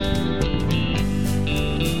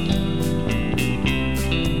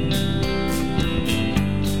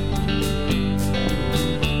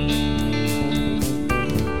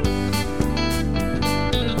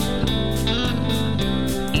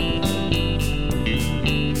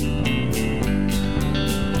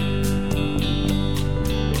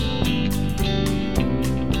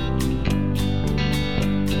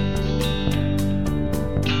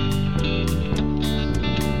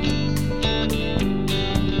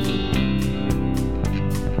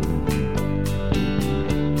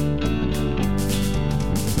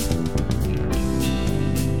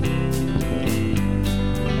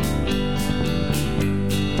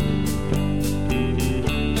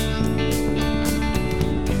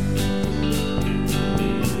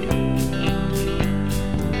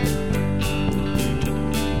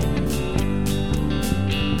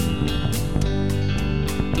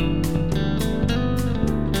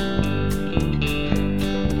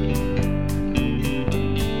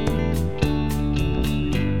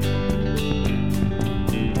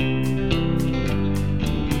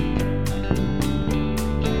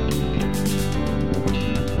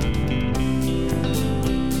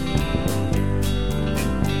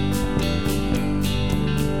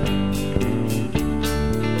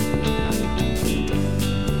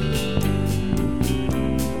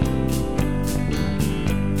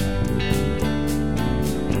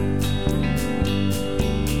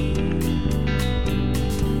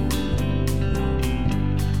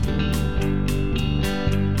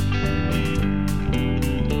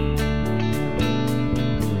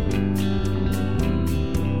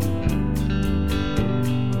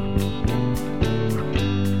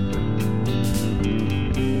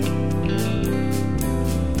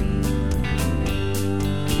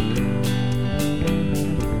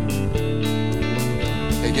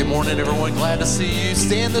everyone. Glad to see you.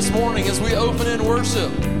 Stand this morning as we open in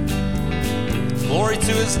worship. Glory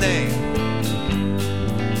to his name.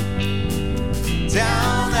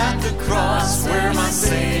 Down at the cross where my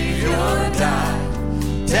Savior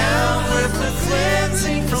died, down with the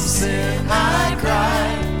cleansing from sin I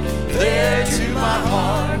cried. There to my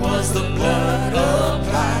heart was the blood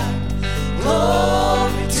applied.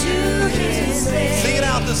 Glory to his name. Sing it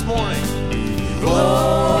out this morning.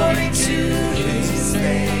 Glory to his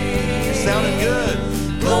name. You're sounding good.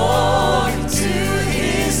 Glory to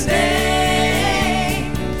his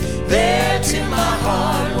name. There to my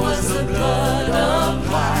heart was the blood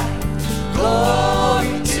applied.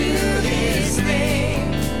 Glory to his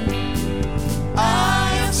name.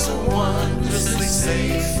 I am so wondrously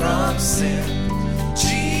saved from sin.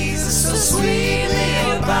 Jesus so sweetly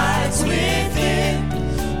abides within.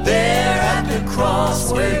 There at the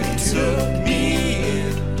cross where he took me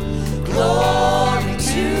in. Glory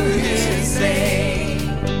to his name.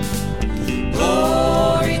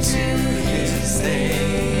 Glory to his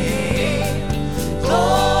name.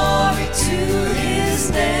 Glory to his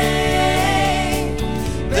name.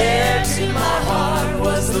 There to my heart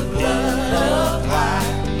was the blood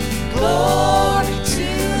applied. Glory to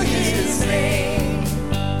his name.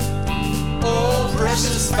 Oh,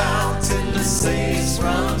 precious fountain that saves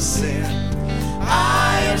from sin.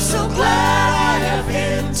 I am so glad I have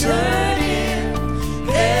entered in.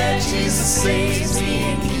 There Jesus saves me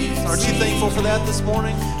and keeps me. Aren't you thankful for that this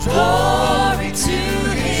morning? Glory to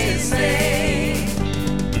his name.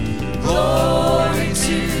 Glory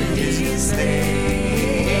to his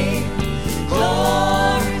name.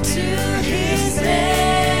 Glory to his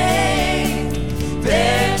name.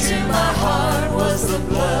 There to my heart was the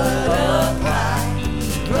blood applied.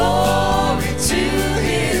 Glory to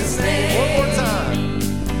his name. One more time.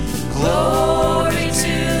 Glory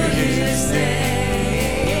to his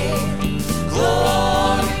name.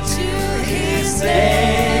 Glory to his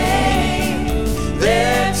name.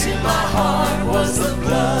 There to my heart was the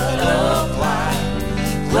blood applied.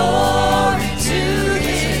 Glory to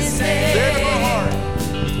his name. There to my heart.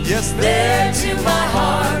 Yes, there to my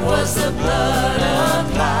heart was the blood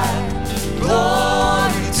applied.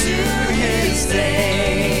 Glory to his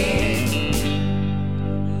name.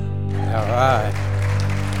 All right.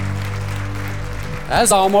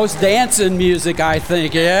 That's almost dancing music, I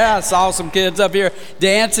think. Yeah, I saw some kids up here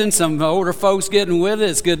dancing, some older folks getting with it.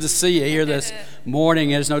 It's good to see you here this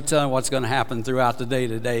morning. There's no telling what's going to happen throughout the day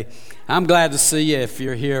today. I'm glad to see you if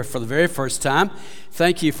you're here for the very first time.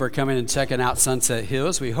 Thank you for coming and checking out Sunset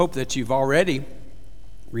Hills. We hope that you've already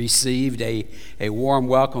received a warm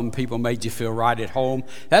welcome. People made you feel right at home.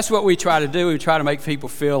 That's what we try to do. We try to make people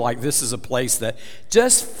feel like this is a place that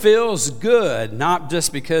just feels good, not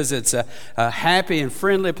just because it's a happy and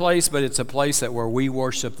friendly place, but it's a place that where we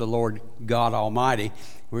worship the Lord God Almighty.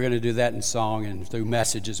 We're going to do that in song and through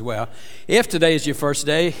message as well. If today is your first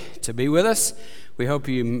day to be with us, we hope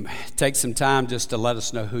you take some time just to let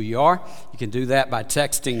us know who you are. You can do that by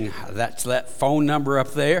texting that phone number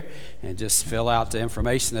up there and just fill out the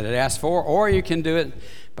information that it asks for, or you can do it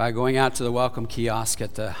by going out to the welcome kiosk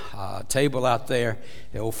at the table out there,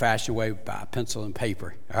 the old-fashioned way, by pencil and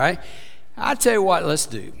paper, all right? I'll tell you what, let's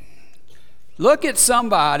do. Look at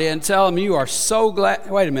somebody and tell them you are so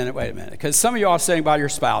glad. Wait a minute, because some of you are sitting by your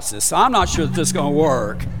spouses, so I'm not sure that this is going to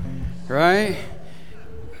work, right?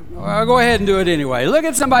 Well, go ahead and do it anyway. Look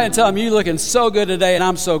at somebody and tell them you're looking so good today, and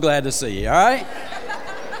I'm so glad to see you, all right?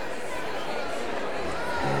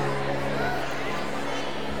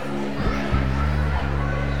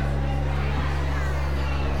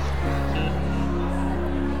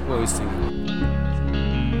 What are we singing?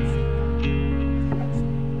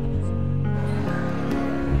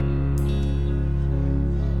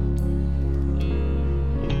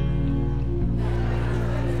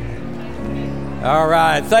 All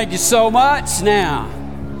right, thank you so much. Now,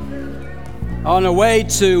 on the way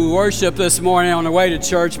to worship this morning, on the way to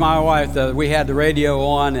church, my wife, we had the radio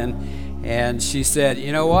on, and she said,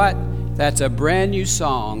 you know what? That's a brand new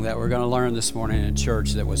song that we're going to learn this morning in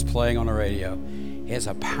church that was playing on the radio. It's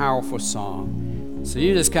a powerful song. So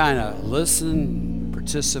you just kind of listen,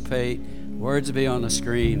 participate. Words will be on the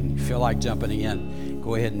screen. You feel like jumping in,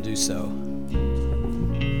 go ahead and do so.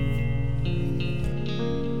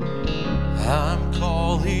 I'm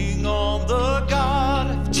calling on the God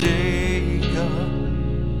of Jacob,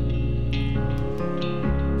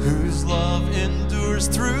 whose love endures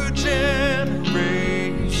through generations.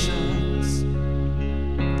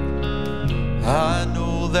 I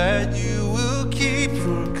know that you will keep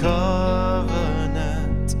your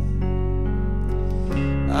covenant.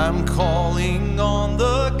 I'm calling on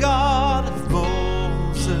the God of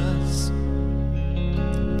Moses,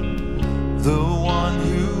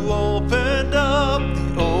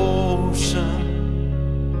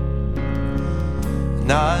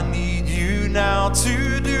 And I need you now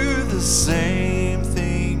to do the same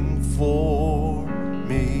thing for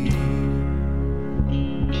me.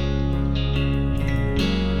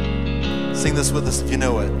 Sing this with us if you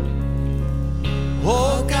know it.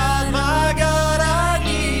 Oh God, my God, I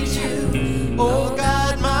need you. Oh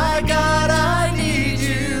God, my God, I need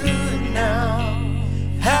you now.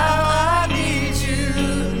 How I need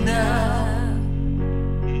you now.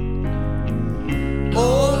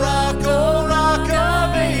 Oh rock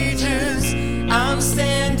of ages, I'm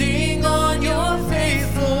standing on your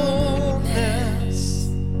faithfulness.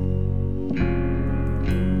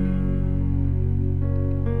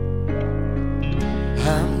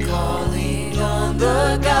 I'm calling on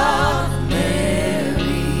the God of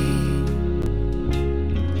Mary,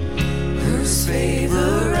 whose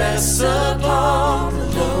favor rests upon the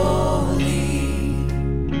lowly.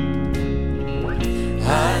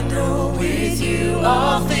 I know with you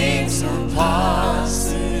all things are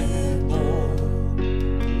possible.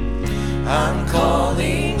 I'm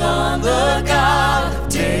calling on the God of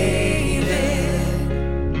David,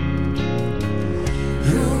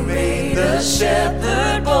 who made the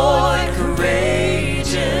shepherd boy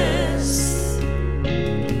courageous.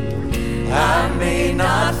 I may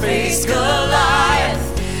not face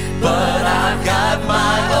Goliath, but I've got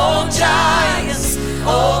my own giants.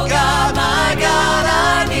 Oh God, my God,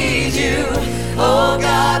 I need you. Oh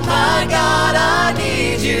God, my God, I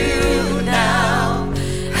need you now.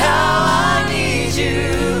 How I need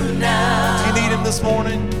you now. Do you need him this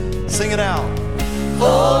morning? Sing it out.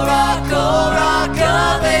 Oh rock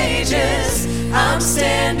of ages, I'm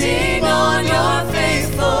standing on your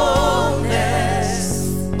faithfulness.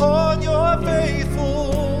 On your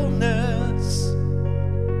faithfulness.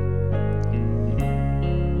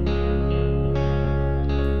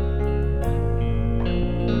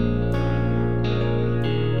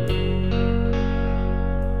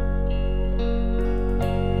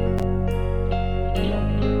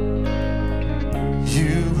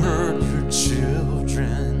 You heard your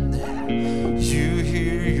children, you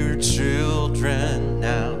hear your children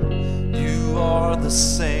now. You are the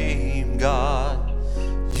same God.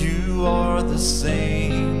 You are the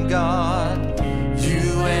same God.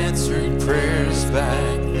 You answered prayers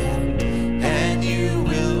back then, and you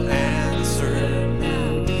will answer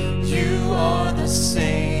now. You are the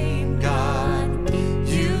same God.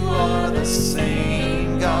 You are the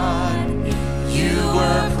same God. You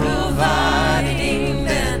were providing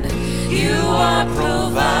then. You are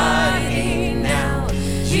providing now.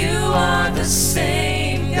 You are the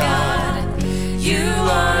same God. You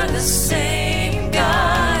are the same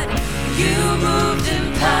God. You moved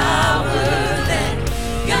in power then.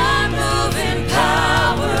 God move in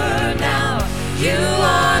power now. You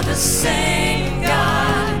are the same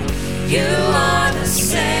God. You are the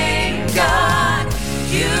same God.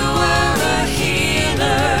 You were a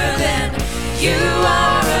healer then. You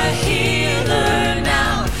are a healer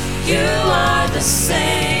now. You are the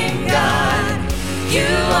same God. You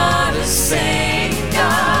are the same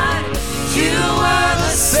God. You were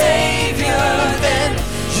the Savior then.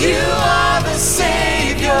 You are the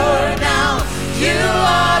Savior now. You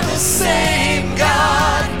are the same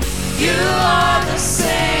God. You are the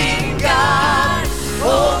same God.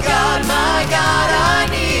 Oh God, my God, I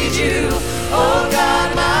need you. Oh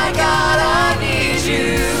God, my God, I need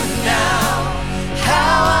you now.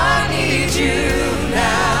 How I need you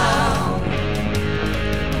now.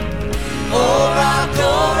 Oh rock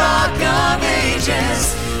of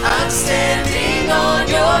ages, I'm standing on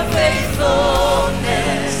your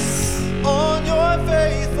faithfulness. On your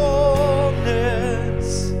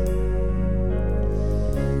faithfulness.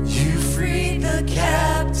 You freed the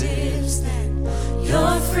captives then.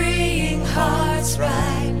 You're freeing hearts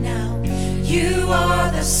right now. You are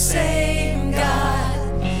the same God.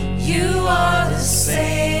 You are the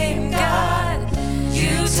same God.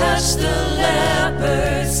 You touch the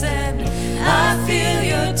lepers then. I feel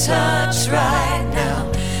your touch right now.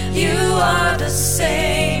 You are the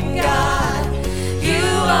same God. You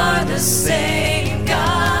are the same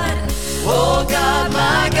God. Oh God,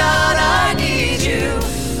 my God, I need you.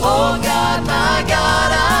 Oh God, my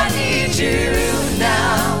God, I need you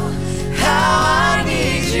now. How I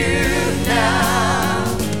need you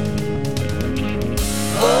now.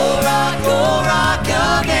 Oh rock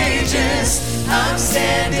of ages, I'm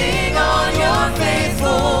standing on your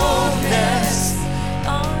faithfulness.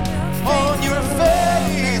 On your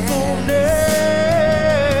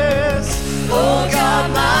faithfulness. Oh God,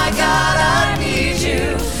 my God, I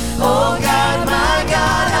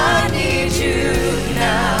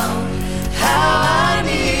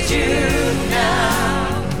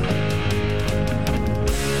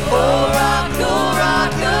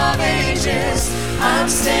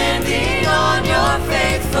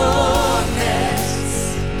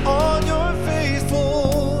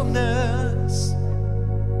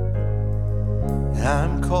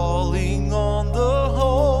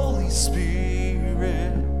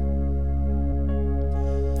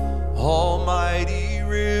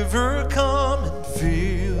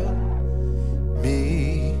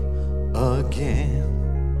again.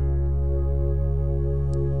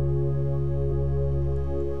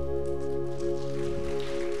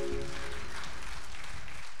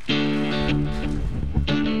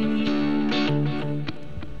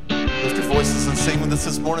 Lift your voices and sing with us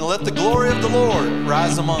this morning. Let the glory of the Lord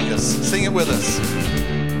rise among us. Sing it with us.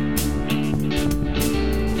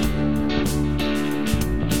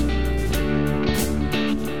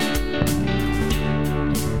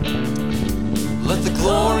 Let the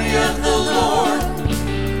glory of the Lord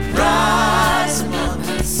rise among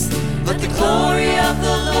us. Let the glory of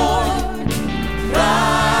the Lord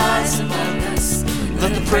rise among us.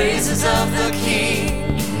 Let the praises of the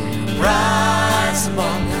King rise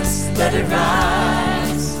among us. Let it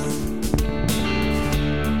rise.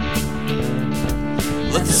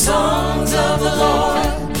 Let the songs of the Lord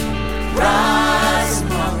rise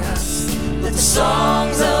among us. Let the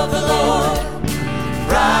songs of the Lord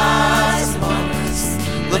rise among us.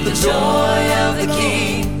 Let the joy of the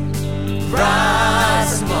King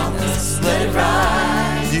rise among us. Let it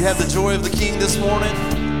rise. Do you have the joy of the King this morning?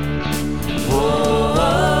 Oh,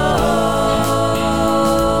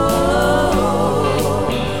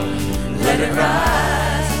 let it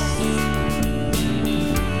rise.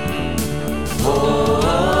 Oh,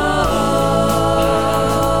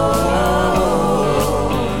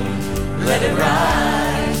 let it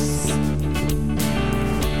rise.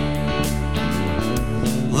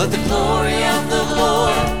 Let the glory of the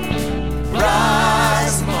Lord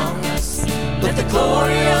rise among us. Let the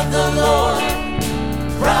glory of the Lord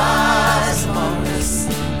rise among us.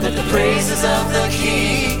 Let the praises of the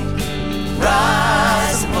King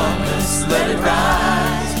rise among us. Let it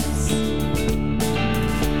rise.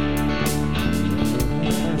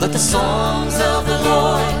 Let the songs of the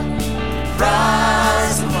Lord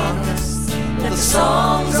rise among us. Let the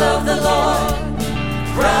songs of the Lord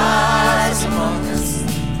rise among us.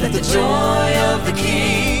 Let the joy of the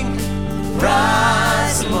King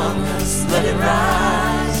rise among us. Let it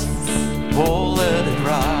rise. Oh, let it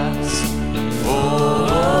rise. Oh,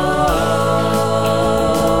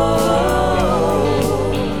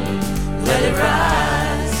 let it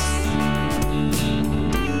rise.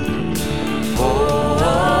 Oh,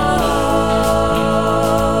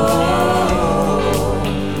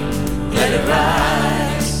 let it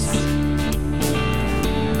rise.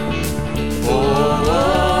 Oh,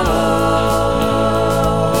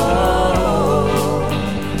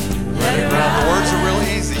 let it rise. The words are real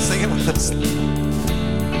easy. Sing it with us.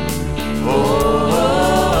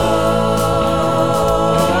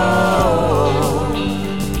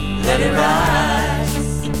 Let it rise.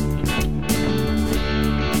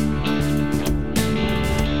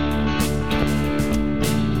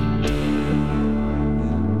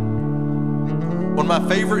 One of my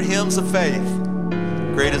favorite hymns of faith,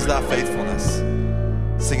 Great is Thy Faithfulness.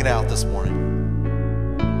 Sing it out this morning.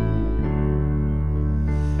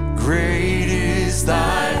 Great is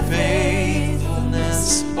Thy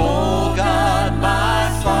faithfulness, O God, my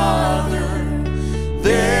Father.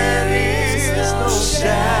 There is no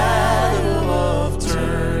shadow of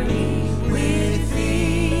turning with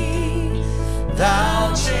Thee.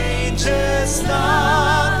 Thou changest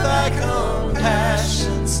not, Thy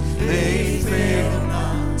compassions, they fail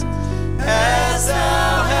not. As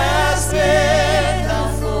Thou hast been, Thou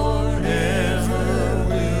forever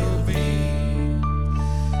will be.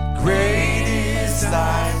 Great is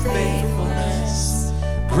Thy faithfulness.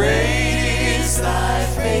 Great is Thy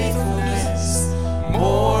faithfulness.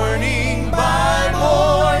 Morning by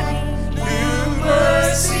morning, new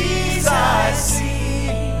mercies I see.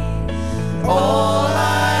 All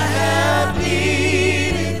I have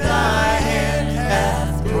needed, Thy hand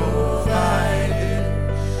hath provided.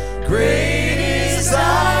 Great is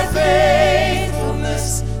Thy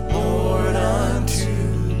faithfulness, Lord, unto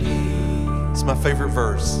me. It's my favorite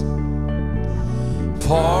verse.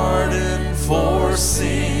 Pardon for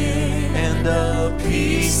sin and a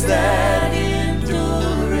peace that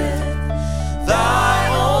endureth. Thy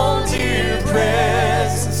own dear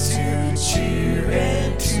presence to cheer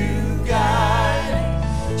and to guide.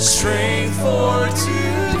 Strength for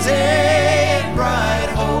today and bright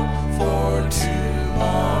hope for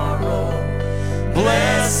tomorrow.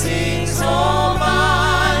 Blessings all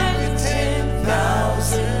mine with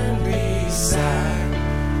 10,000 beside.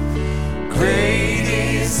 Great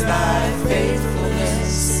is Thy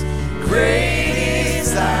faithfulness. Great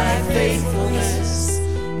is Thy faithfulness.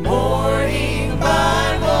 Morning by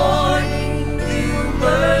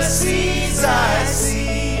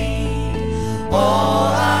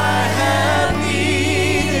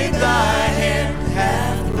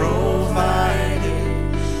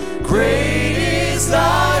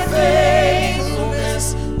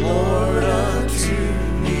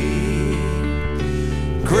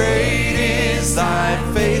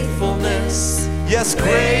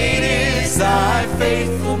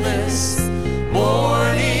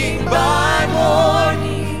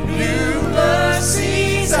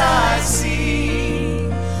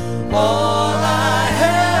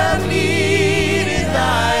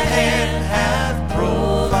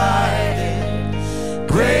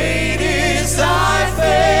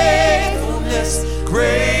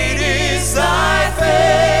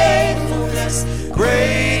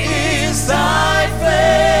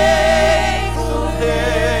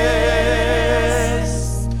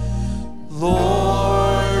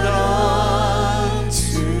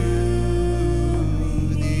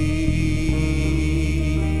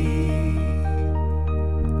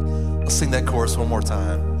sing that chorus one more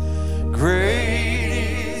time.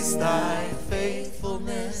 Great is thy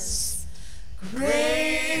faithfulness.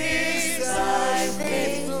 Great is thy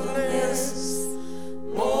faithfulness.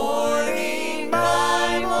 Morning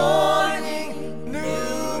by morning,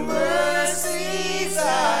 new mercies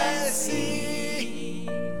I see.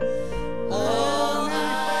 All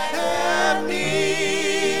I have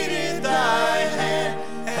needed, thy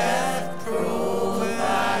hand hath provided.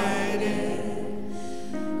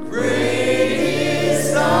 Great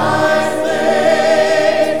is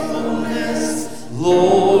thy faithfulness,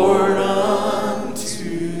 Lord,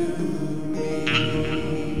 unto me.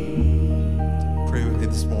 Pray with me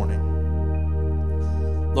this morning.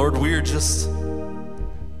 Lord, we are just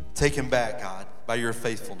taken back, God, by your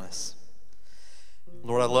faithfulness.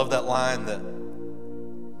 Lord, I love that line that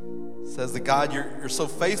says that, God, you're so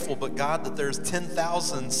faithful, but God, that there's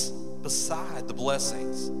 10,000s beside the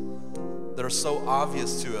blessings that are so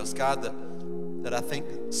obvious to us, God, that I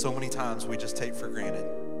think so many times we just take for granted.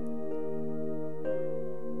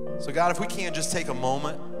 So God, if we can just take a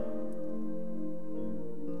moment,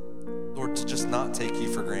 Lord, to just not take you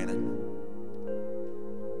for granted.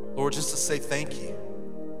 Lord, just to say thank you.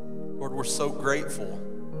 Lord, we're so grateful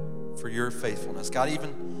for your faithfulness. God, even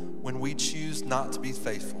when we choose not to be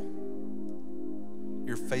faithful,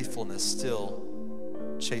 your faithfulness still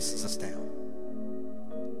chases us down.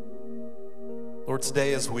 Lord,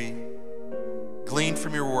 today as we glean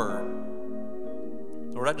from your word,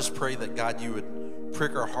 Lord, I just pray that, God, you would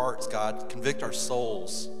prick our hearts, God, convict our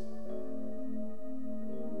souls.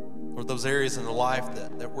 Lord, those areas in the life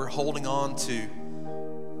that we're holding on to,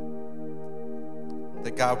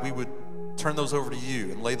 that, God, we would turn those over to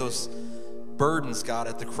you and lay those burdens, God,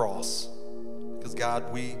 at the cross. Because,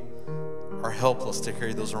 God, we are helpless to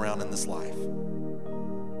carry those around in this life.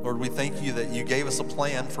 Lord, we thank you that you gave us a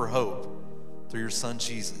plan for hope through your Son,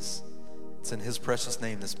 Jesus. It's in his precious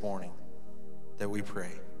name this morning that we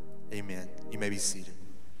pray. Amen. You may be seated.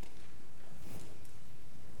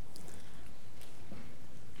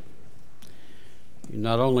 You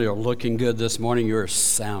not only are looking good this morning, you're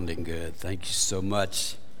sounding good. Thank you so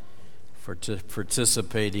much for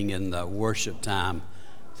participating in the worship time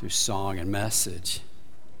through song and message.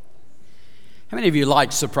 How many of you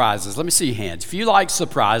like surprises? Let me see your hands. If you like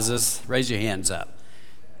surprises, raise your hands up.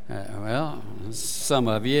 Well, some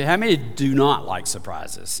of you. How many do not like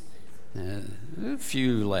surprises? A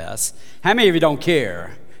few less. How many of you don't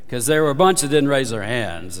care? Because there were a bunch that didn't raise their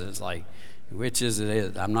hands. It's like, which is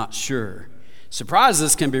it? I'm not sure.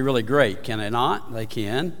 Surprises can be really great, can they not? They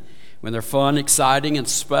can. When they're fun, exciting, and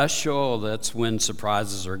special, that's when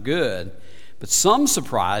surprises are good. But some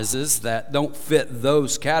surprises that don't fit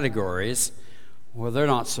those categories, well, they're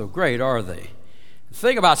not so great, are they? The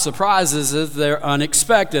thing about surprises is they're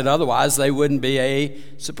unexpected. Otherwise, they wouldn't be a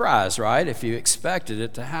surprise, right? If you expected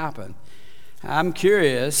it to happen. I'm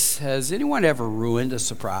curious, has anyone ever ruined a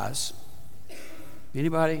surprise?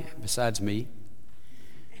 Anybody besides me?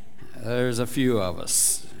 There's a few of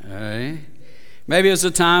us, all right? Maybe it was a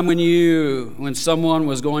time when someone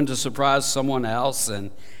was going to surprise someone else and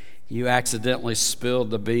you accidentally spilled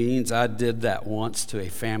the beans. I did that once to a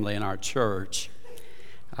family in our church.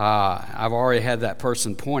 I've already had that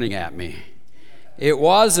person pointing at me. It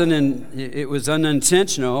was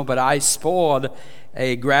unintentional, but I spoiled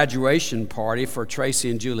a graduation party for Tracy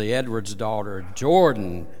and Julie Edwards' daughter,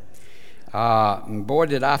 Jordan. Boy,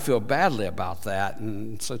 did I feel badly about that.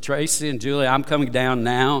 And so Tracy and Julie, I'm coming down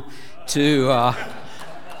now to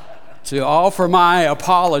offer my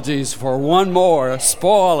apologies for one more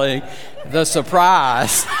spoiling the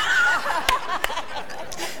surprise.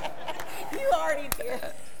 You already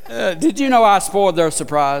did. Did you know I spoiled their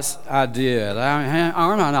surprise? I did.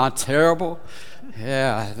 Aren't I not terrible?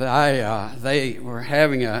 Yeah, we were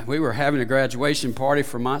having a graduation party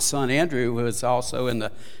for my son Andrew, who was also in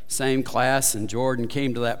the same class, and Jordan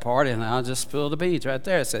came to that party, and I just spilled the beans right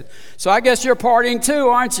there. I said, "So I guess you're partying too,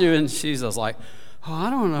 aren't you?" And she was like, "Oh, I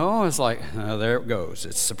don't know." It's like, oh, there it goes.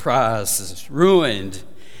 It's a surprise. It's ruined.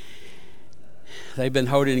 They've been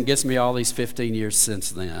holding it against me all these 15 years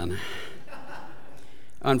since then.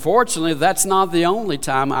 Unfortunately, that's not the only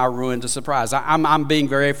time I ruined a surprise. I'm being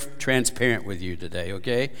very transparent with you today,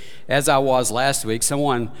 okay? As I was last week,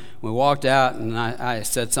 we walked out and I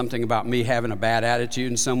said something about me having a bad attitude,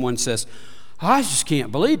 and someone says, "I just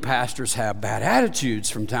can't believe pastors have bad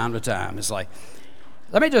attitudes from time to time." It's like,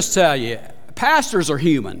 let me just tell you, pastors are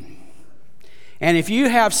human. And if you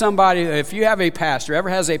have a pastor, ever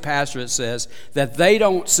has a pastor that says that they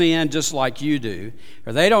don't sin just like you do,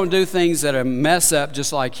 or they don't do things that are mess up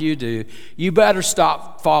just like you do, you better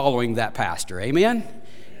stop following that pastor. Amen?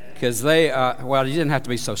 because they, well, you didn't have to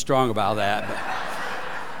be so strong about that. But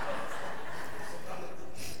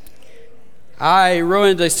I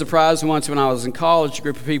ruined a surprise once when I was in college. A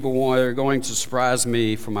group of people were going to surprise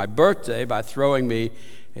me for my birthday by throwing me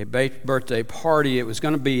a birthday party. It was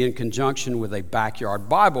going to be in conjunction with a backyard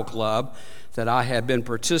Bible club that I had been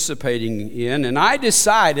participating in. And I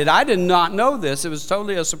decided, I did not know this, it was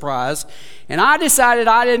totally a surprise, and I decided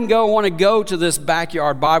I didn't want to go to this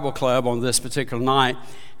backyard Bible club on this particular night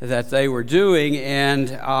that they were doing,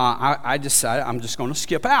 and I decided I'm just going to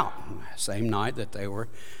skip out. Same night that they were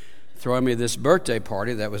throwing me this birthday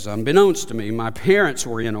party that was unbeknownst to me. My parents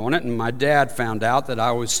were in on it, and my dad found out that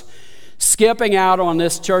I was skipping out on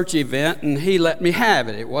this church event, and he let me have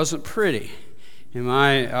it. It wasn't pretty. In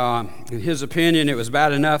his opinion, it was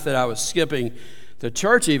bad enough that I was skipping the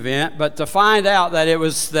church event, but to find out that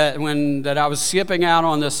that I was skipping out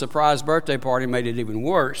on this surprise birthday party made it even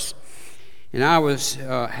worse. And I was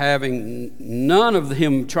having none of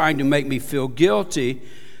him trying to make me feel guilty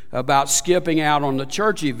about skipping out on the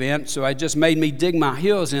church event, so it just made me dig my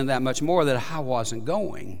heels in that much more that I wasn't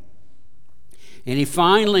going. And he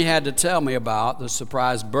finally had to tell me about the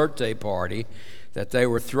surprise birthday party that they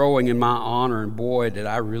were throwing in my honor, and boy, did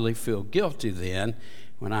I really feel guilty then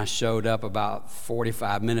when I showed up about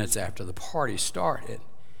 45 minutes after the party started.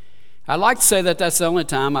 I'd like to say that that's the only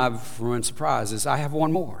time I've ruined surprises. I have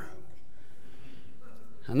one more.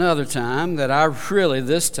 Another time that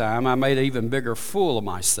this time I made an even bigger fool of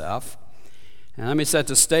myself. And let me set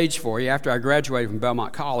the stage for you. After I graduated from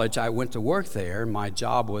Belmont College, I went to work there. My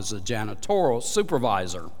job was a janitorial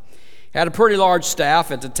supervisor. Had a pretty large staff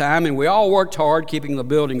at the time, and we all worked hard keeping the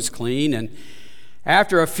buildings clean. And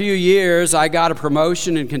after a few years, I got a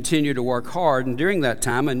promotion and continued to work hard. And during that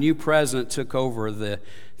time, a new president took over the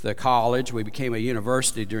college. We became a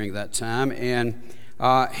university during that time, and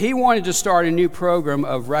he wanted to start a new program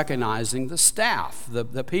of recognizing the staff,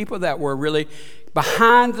 the people that were really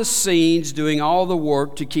behind the scenes doing all the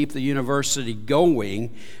work to keep the university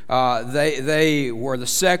going. They were the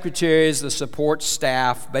secretaries, the support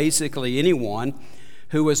staff, basically anyone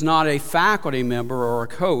who was not a faculty member or a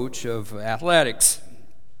coach of athletics.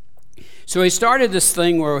 So he started this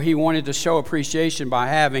thing where he wanted to show appreciation by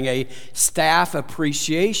having a staff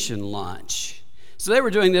appreciation lunch. So they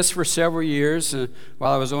were doing this for several years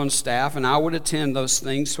while I was on staff, and I would attend those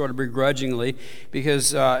things sort of begrudgingly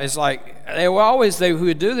because it's like they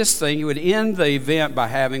would do this thing. He would end the event by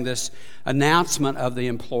having this announcement of the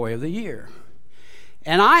Employee of the Year.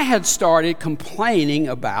 And I had started complaining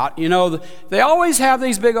about, they always have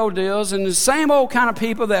these big old deals, and the same old kind of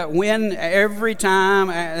people that win every time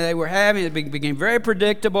they were having, it became very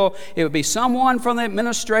predictable. It would be someone from the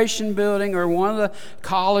administration building or one of the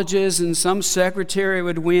colleges, and some secretary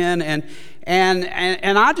would win. And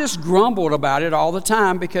I just grumbled about it all the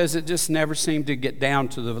time because it just never seemed to get down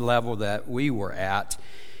to the level that we were at.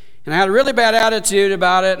 And I had a really bad attitude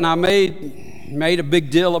about it, and I made a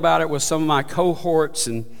big deal about it with some of my cohorts,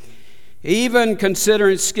 and even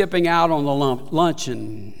considering skipping out on the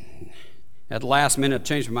luncheon. At the last minute, I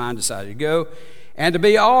changed my mind, decided to go. And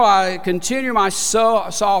I continue my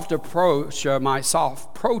soft approach, my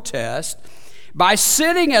soft protest, by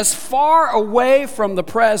sitting as far away from the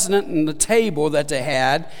president and the table that they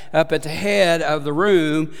had up at the head of the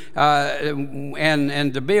room,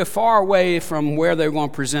 and to be as far away from where they were going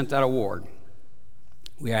to present that award.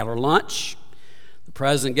 We had our lunch. The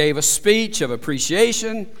president gave a speech of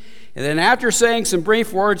appreciation, and then after saying some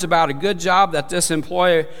brief words about a good job that this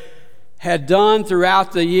employee had done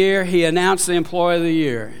throughout the year, he announced the Employee of the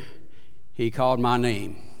Year. He called my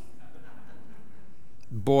name.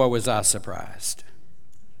 Boy, was I surprised.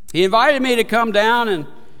 He invited me to come down and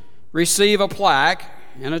receive a plaque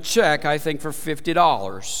and a check, I think, for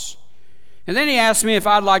 $50. And then he asked me if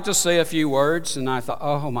I'd like to say a few words, and I thought,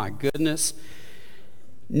 oh my goodness.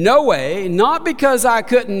 No way, not because I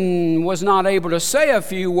was not able to say a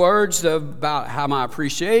few words about how my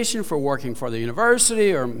appreciation for working for the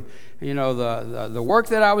university or, the work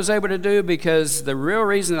that I was able to do, because the real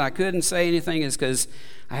reason I couldn't say anything is because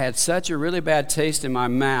I had such a really bad taste in my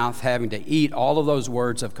mouth having to eat all of those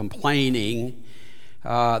words of complaining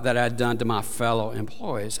that I'd done to my fellow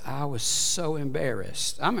employees. I was so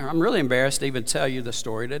embarrassed. I'm really embarrassed to even tell you the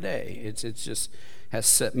story today. It's just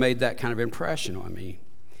has made that kind of impression on me.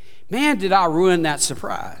 Man, did I ruin that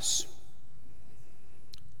surprise.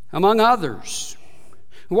 Among others,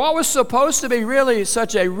 what was supposed to be really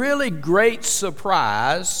such a really great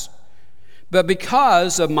surprise, but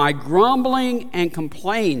because of my grumbling and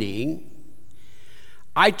complaining,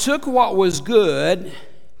 I took what was good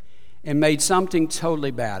and made something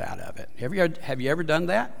totally bad out of it. Have you ever done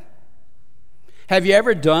that? Have you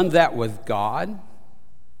ever done that with God?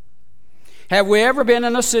 Have we ever been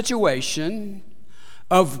in a situation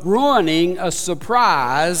of ruining a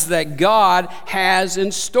surprise that God has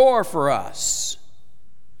in store for us?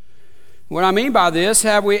 What I mean by this,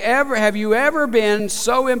 have you ever been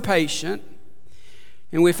so impatient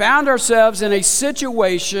and we found ourselves in a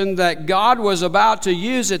situation that God was about to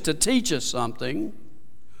use it to teach us something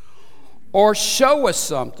or show us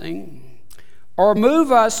something or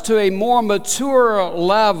move us to a more mature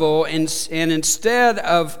level, and instead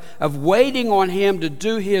of waiting on Him to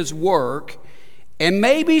do His work and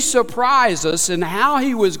maybe surprise us in how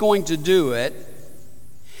He was going to do it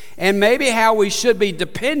and maybe how we should be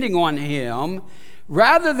depending on Him,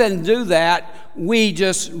 rather than do that, we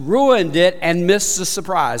just ruined it and missed the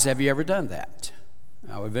surprise. Have you ever done that?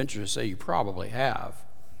 I would venture to say you probably have.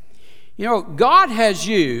 You know, God has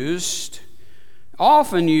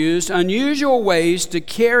often used unusual ways to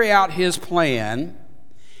carry out His plan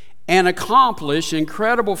and accomplish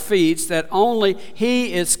incredible feats that only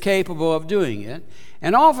He is capable of doing it.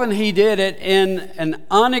 And often He did it in an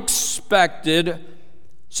unexpected,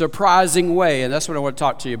 surprising way. And that's what I want to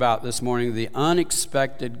talk to you about this morning, the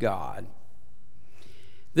unexpected God.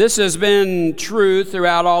 This has been true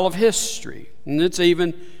throughout all of history, and it's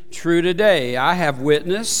even true today. I have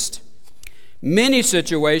witnessed many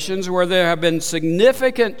situations where there have been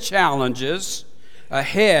significant challenges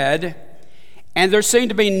ahead, and there seemed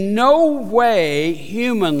to be no way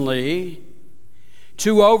humanly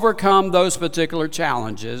to overcome those particular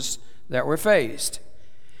challenges that were faced.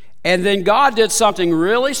 And then God did something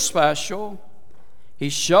really special. He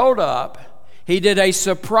showed up. He did a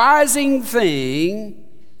surprising thing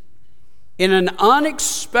in an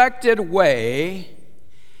unexpected way,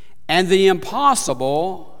 and the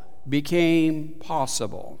impossible became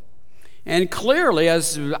possible. And clearly,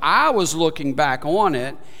 as I was looking back on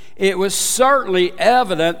it, it was certainly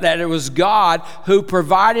evident that it was God who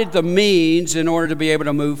provided the means in order to be able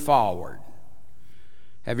to move forward.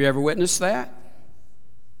 Have you ever witnessed that?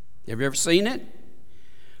 Have you ever seen it?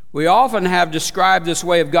 We often have described this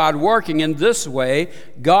way of God working in this way.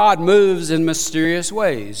 God moves in mysterious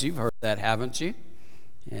ways. You've heard that, haven't you?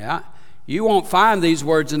 Yeah. You won't find these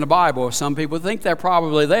words in the Bible. Some people think they're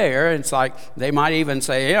probably there. It's like they might even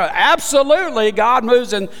say, you know, absolutely, God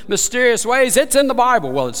moves in mysterious ways. It's in the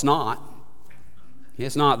Bible. Well, it's not.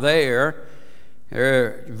 It's not there.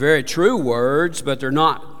 They're very true words, but they're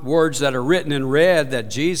not words that are written in red that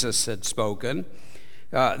Jesus had spoken.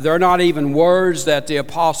 They're not even words that the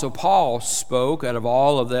Apostle Paul spoke out of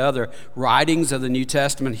all of the other writings of the New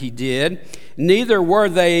Testament he did. Neither were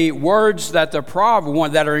they words that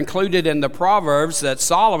that are included in the Proverbs that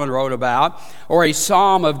Solomon wrote about, or a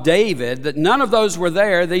Psalm of David. That none of those were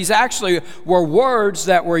there. These actually were words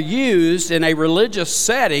that were used in a religious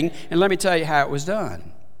setting, and let me tell you how it was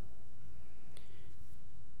done.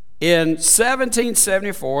 In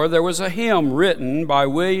 1774, there was a hymn written by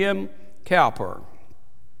William Cowper.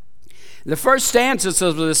 The first stanzas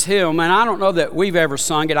of this hymn, and I don't know that we've ever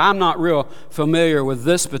sung it. I'm not real familiar with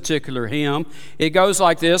this particular hymn. It goes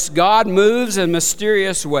like this: God moves in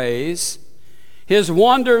mysterious ways, His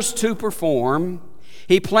wonders to perform.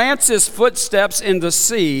 He plants His footsteps in the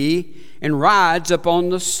sea and rides upon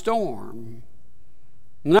the storm.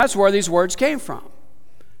 And that's where these words came from.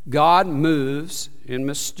 God moves in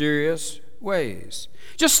mysterious ways.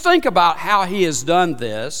 Just think about how He has done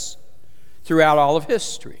this throughout all of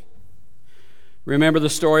history. Remember the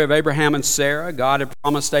story of Abraham and Sarah? God had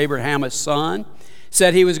promised Abraham a son,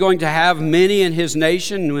 said he was going to have many in his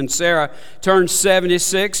nation. When Sarah turned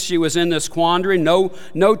 76, she was in this quandary.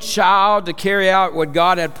 No child to carry out what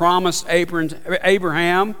God had promised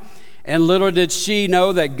Abraham. And little did she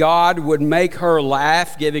know that God would make her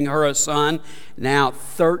laugh, giving her a son. Now,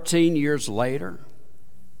 13 years later,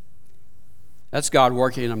 that's God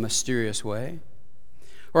working in a mysterious way.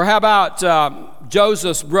 Or how about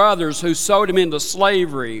Joseph's brothers who sold him into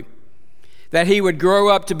slavery, that he would grow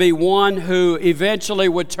up to be one who eventually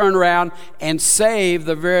would turn around and save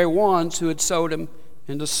the very ones who had sold him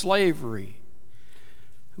into slavery.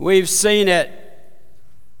 We've seen it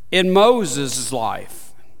in Moses'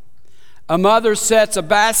 life. A mother sets a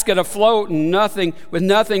basket afloat and with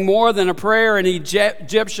nothing more than a prayer, an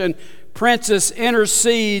Egyptian princess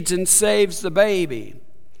intercedes and saves the baby.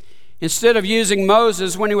 Instead of using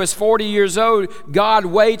Moses when he was 40 years old, God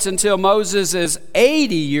waits until Moses is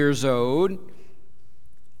 80 years old,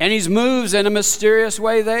 and He moves in a mysterious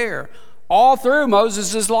way there, all through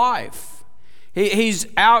Moses' life. He's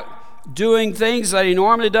out doing things that he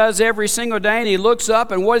normally does every single day, and he looks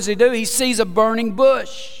up, and what does he do? He sees a burning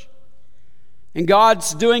bush. And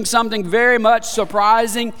God's doing something very much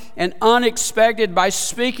surprising and unexpected by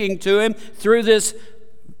speaking to him through this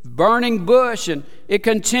burning bush. And it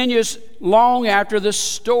continues long after this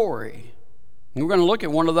story. And we're going to look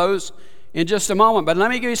at one of those in just a moment. But let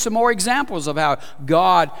me give you some more examples of how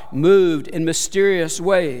God moved in mysterious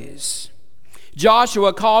ways.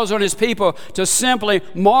 Joshua calls on his people to simply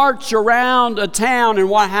march around a town, and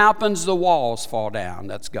what happens? The walls fall down.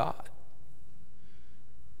 That's God.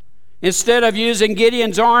 Instead of using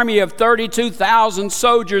Gideon's army of 32,000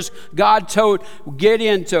 soldiers, God told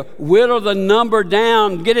Gideon to whittle the number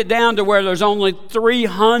down, get it down to where there's only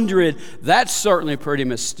 300. That's certainly pretty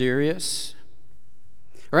mysterious.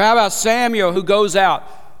 Or how about Samuel, who goes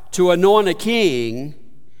out to anoint a king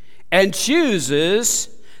and chooses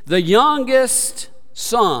the youngest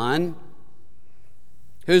son,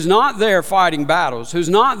 who's not there fighting battles, who's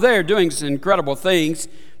not there doing some incredible things,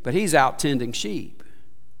 but he's out tending sheep.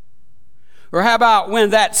 Or how about when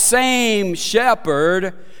that same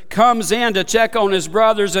shepherd comes in to check on his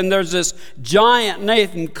brothers, and there's this giant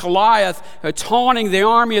Nathan Goliath taunting the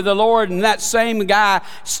army of the Lord, and that same guy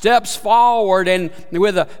steps forward and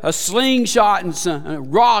with a slingshot and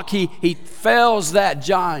some rock, he fells that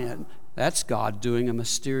giant. That's God doing a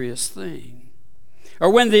mysterious thing. Or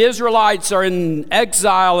when the Israelites are in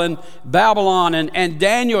exile in Babylon, and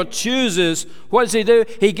Daniel chooses, what does he do?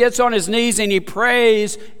 He gets on his knees and he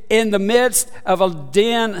prays in the midst of a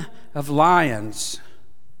den of lions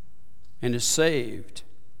and is saved.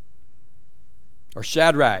 Or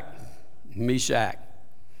Shadrach, Meshach,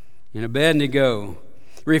 and Abednego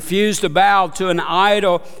refused to bow to an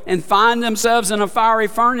idol and find themselves in a fiery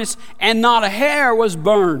furnace, and not a hair was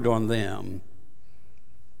burned on them.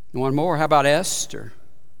 And one more, how about Esther,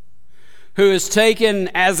 who is taken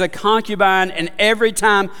as a concubine, and every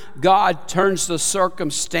time God turns the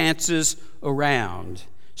circumstances around,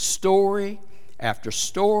 story after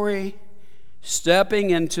story,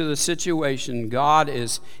 stepping into the situation, God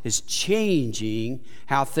is changing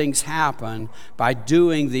how things happen by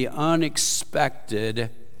doing the unexpected,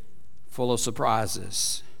 full of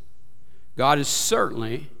surprises. God is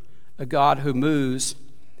certainly a God who moves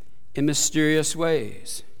in mysterious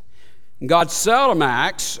ways. God seldom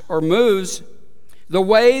acts or moves the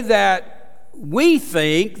way that we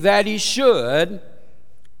think that he should,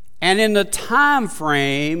 and in the time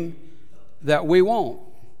frame that we want.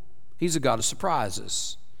 He's a God of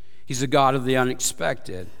surprises. He's a God of the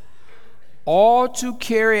unexpected. All to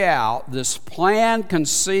carry out this plan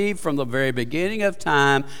conceived from the very beginning of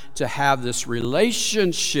time to have this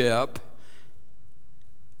relationship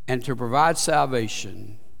and to provide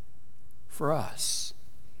salvation for us.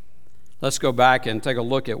 Let's go back and take a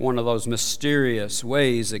look at one of those mysterious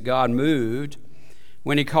ways that God moved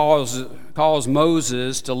when he calls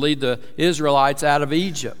Moses to lead the Israelites out of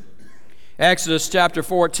Egypt. Exodus chapter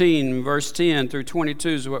 14, verse 10 through 22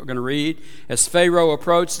 is what we're going to read. As Pharaoh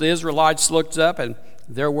approached, the Israelites looked up, and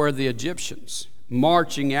there were the Egyptians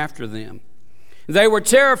marching after them. They were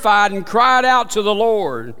terrified and cried out to the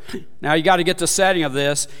Lord. Now you got to get the setting of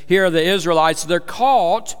this. Here are the Israelites. They're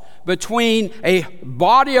caught between a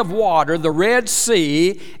body of water, the Red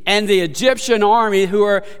Sea, and the Egyptian army who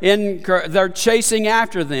are they're chasing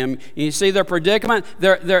after them. You see their predicament?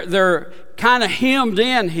 They're kind of hemmed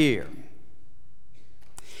in here.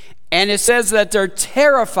 And it says that they're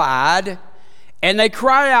terrified and they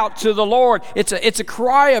cry out to the Lord. It's a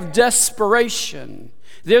cry of desperation.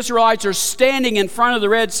 The Israelites are standing in front of the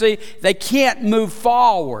Red Sea. They can't move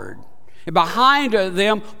forward. And behind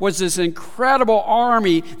them was this incredible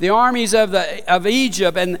army, the armies of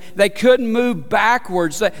Egypt, and they couldn't move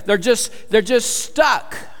backwards. They're just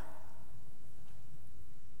stuck.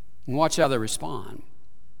 And watch how they respond.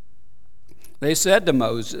 They said to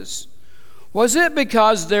Moses, "Was it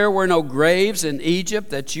because there were no graves in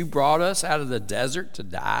Egypt that you brought us out to the desert to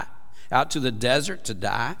die?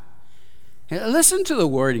 And listen to the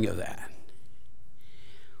wording of that.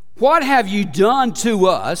 What have you done to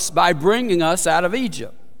us by bringing us out of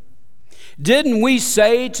Egypt? Didn't we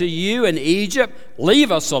say to you in Egypt,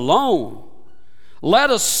 'Leave us alone.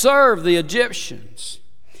 Let us serve the Egyptians'?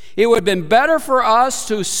 It would have been better for us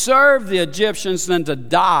to serve the Egyptians than to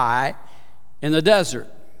die in the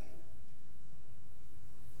desert."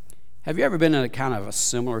 Have you ever been in a kind of a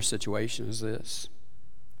similar situation as this?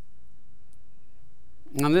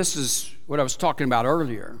 And this is what I was talking about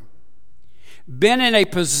earlier. Been in a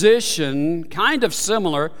position kind of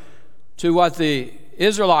similar to what the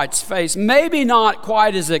Israelites faced, maybe not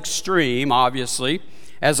quite as extreme, obviously,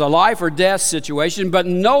 as a life or death situation, but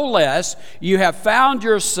no less, you have found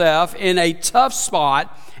yourself in a tough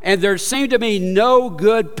spot, and there seemed to be no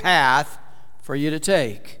good path for you to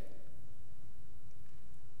take.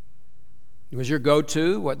 Was your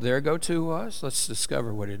go-to what their go-to was? Let's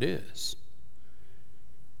discover what it is.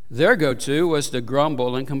 Their go-to was to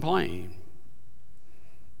grumble and complain,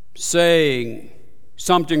 saying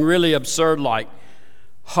something really absurd like,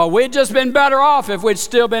 "Oh, we'd just been better off if we'd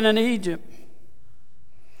still been in Egypt.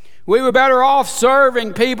 We were better off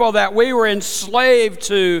serving people that we were enslaved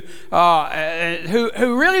to,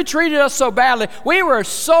 who really treated us so badly. We were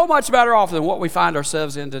so much better off than what we find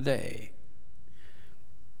ourselves in today."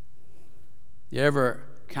 You ever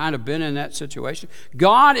kind of been in that situation?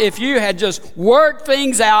 God, if you had just worked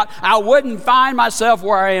things out, I wouldn't find myself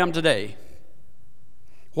where I am today.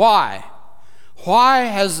 Why? Why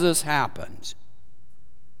has this happened?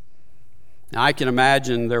 Now, I can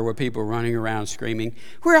imagine there were people running around screaming,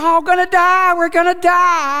 "We're all going to die, we're going to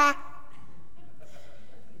die."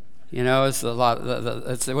 You know, it's a lot.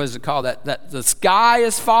 What is it called? That the sky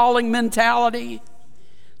is falling mentality.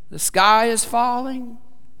 The sky is falling.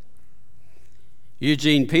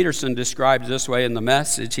 Eugene Peterson described it this way in the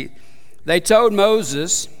Message. They told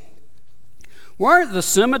Moses, "Weren't the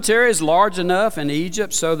cemeteries large enough in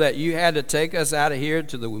Egypt so that you had to take us out of here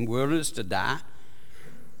to the wilderness to die?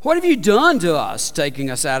 What have you done to us,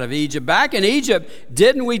 taking us out of Egypt? Back in Egypt,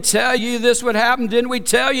 didn't we tell you this would happen? Didn't we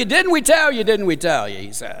tell you? Didn't we tell you? Didn't we tell you?"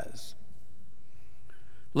 He says.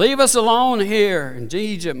 "Leave us alone here in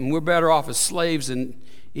Egypt, and we're better off as slaves in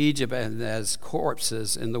Egypt and as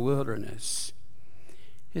corpses in the wilderness."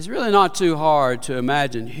 It's really not too hard to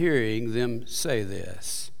imagine hearing them say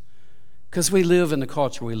this, because we live in the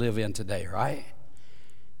culture we live in today, right?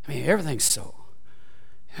 I mean, everything's so...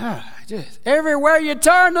 just everywhere you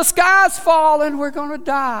turn, the sky's falling, we're going to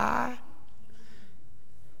die.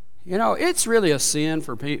 You know, it's really a sin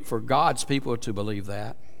for God's people to believe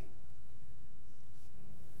that.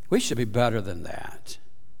 We should be better than that.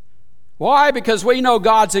 Why? Because we know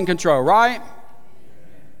God's in control, right?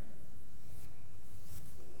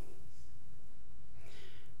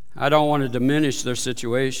 I don't want to diminish their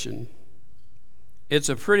situation. It's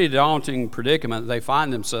a pretty daunting predicament they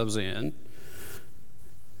find themselves in.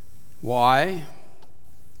 Why?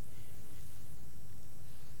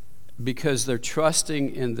 Because they're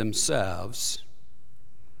trusting in themselves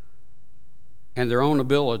and their own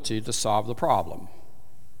ability to solve the problem.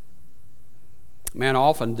 Man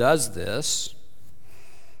often does this.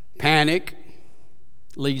 Panic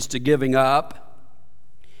leads to giving up.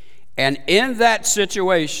 And in that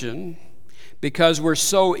situation, because we're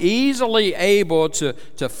so easily able to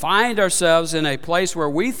find ourselves in a place where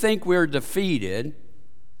we think we're defeated,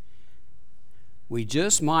 we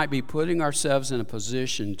just might be putting ourselves in a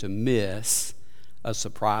position to miss a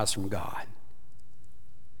surprise from God.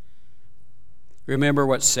 Remember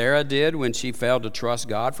what Sarah did when she failed to trust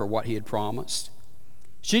God for what he had promised?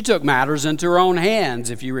 She took matters into her own hands,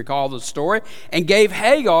 if you recall the story, and gave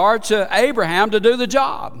Hagar to Abraham to do the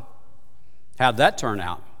job. How'd that turn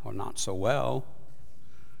out? Well, not so well.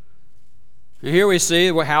 And here we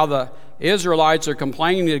see how the Israelites are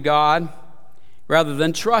complaining to God rather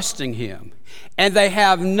than trusting him. And they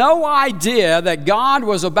have no idea that God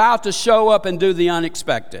was about to show up and do the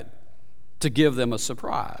unexpected, to give them a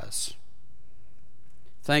surprise.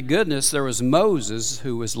 Thank goodness there was Moses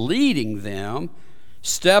who was leading them,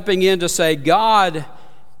 stepping in to say, God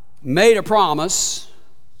made a promise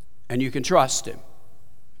and you can trust him.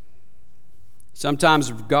 Sometimes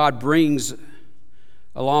God brings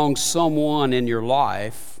along someone in your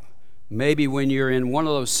life, maybe when you're in one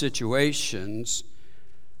of those situations,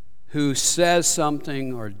 who says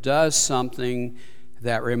something or does something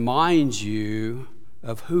that reminds you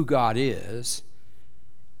of who God is,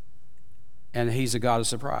 and he's a God of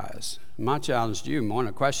surprise. My challenge to you, one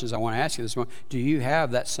of the questions I want to ask you this morning, do you have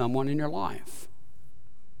that someone in your life?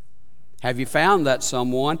 Have you found that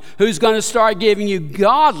someone who's going to start giving you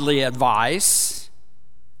godly advice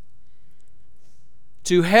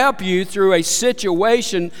to help you through a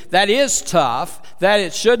situation that is tough, that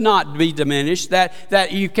it should not be diminished,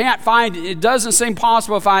 that you can't find, it doesn't seem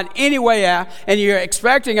possible to find any way out, and you're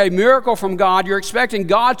expecting a miracle from God, you're expecting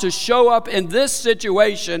God to show up in this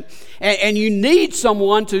situation, and you need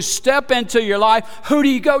someone to step into your life. Who do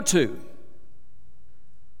you go to?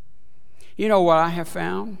 You know what I have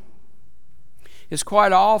found? It's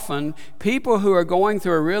quite often people who are going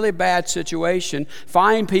through a really bad situation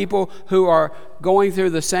find people who are going through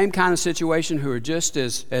the same kind of situation who are just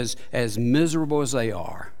as miserable as they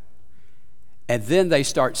are. And then they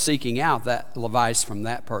start seeking out that advice from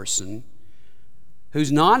that person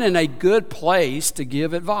who's not in a good place to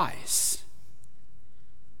give advice.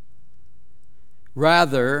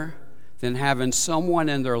 Rather than having someone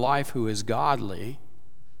in their life who is godly,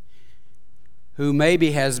 who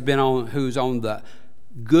maybe has been on, who's on the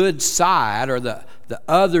good side or the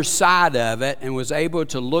other side of it and was able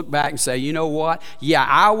to look back and say, you know what? Yeah,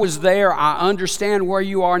 I was there. I understand where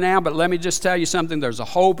you are now, but let me just tell you something. There's a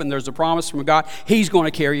hope and there's a promise from God. He's going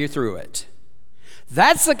to carry you through it.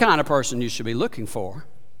 That's the kind of person you should be looking for.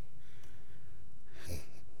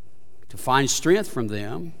 To find strength from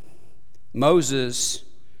them, Moses,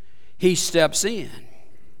 he steps in.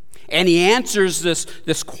 And he answers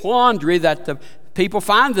this quandary that the people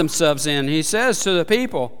find themselves in. He says to the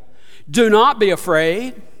people, do not be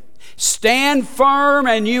afraid. Stand firm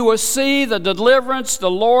and you will see the deliverance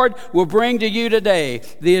the Lord will bring to you today.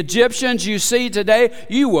 The Egyptians you see today,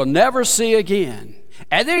 you will never see again.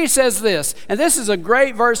 And then he says this, and this is a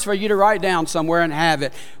great verse for you to write down somewhere and have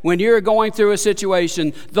it. When you're going through a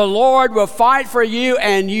situation, the Lord will fight for you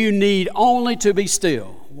and you need only to be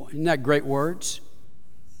still. Isn't that great words?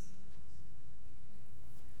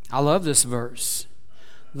 I love this verse.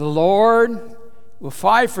 The Lord will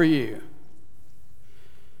fight for you.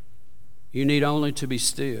 You need only to be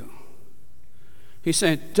still. He's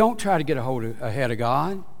saying, don't try to get ahead of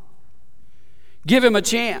God. Give him a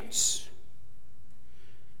chance.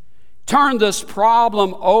 Turn this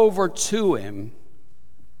problem over to him.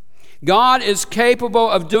 God is capable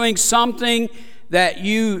of doing something that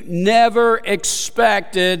you never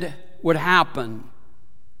expected would happen.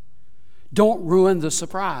 Don't ruin the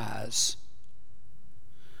surprise.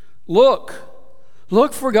 Look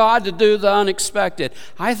for God to do the unexpected.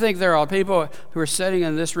 I think there are people who are sitting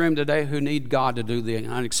in this room today who need God to do the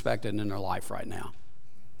unexpected in their life right now.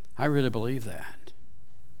 I really believe that.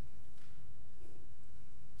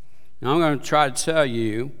 Now I'm going to try to tell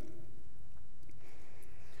you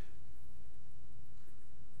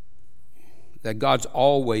that God's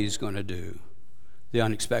always going to do the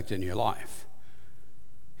unexpected in your life.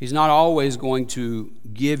 He's not always going to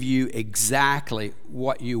give you exactly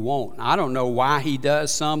what you want. I don't know why he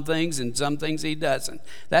does some things and some things he doesn't.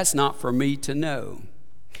 That's not for me to know.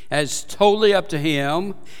 It's totally up to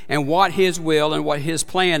him and what his will and what his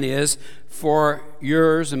plan is for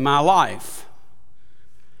yours and my life.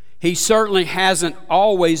 He certainly hasn't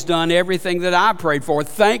always done everything that I prayed for.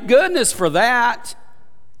 Thank goodness for that.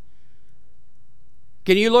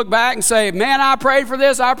 Can you look back and say, man, I prayed for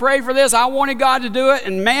this, I wanted God to do it,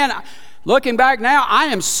 and man, looking back now, I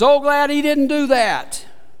am so glad he didn't do that.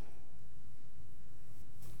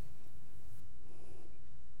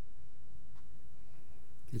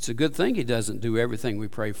 It's a good thing he doesn't do everything we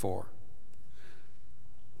pray for.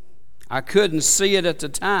 I couldn't see it at the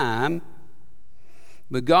time,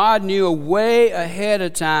 but God knew way ahead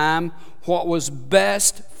of time what was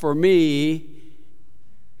best for me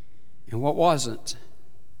and what wasn't.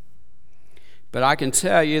 But I can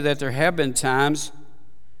tell you that there have been times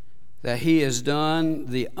that he has done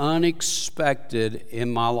the unexpected in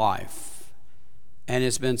my life. And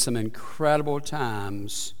it's been some incredible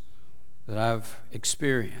times that I've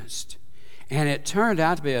experienced. And it turned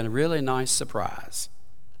out to be a really nice surprise.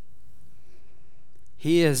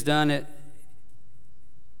 He has done it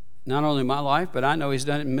not only in my life, but I know he's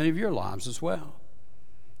done it in many of your lives as well.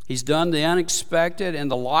 He's done the unexpected in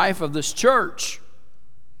the life of this church.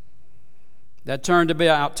 That turned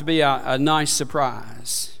out to be a nice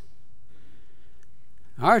surprise.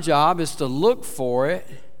 Our job is to look for it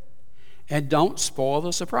and don't spoil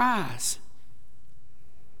the surprise.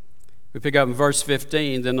 We pick up in verse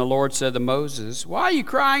 15. Then the Lord said to Moses, why are you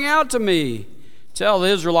crying out to me? Tell the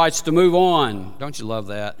Israelites to move on. Don't you love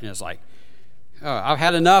that? And it's like, oh, I've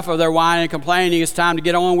had enough of their whining and complaining. It's time to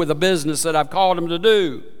get on with the business that I've called them to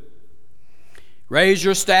do. Raise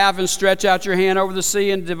your staff and stretch out your hand over the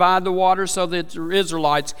sea and divide the water so that the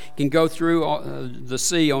Israelites can go through the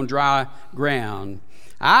sea on dry ground.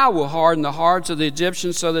 I will harden the hearts of the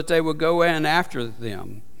Egyptians so that they will go in after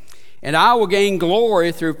them. And I will gain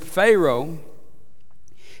glory through Pharaoh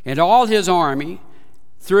and all his army,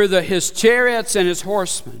 through his chariots and his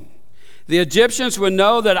horsemen. The Egyptians would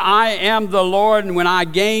know that I am the Lord, and when I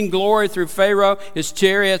gain glory through Pharaoh, his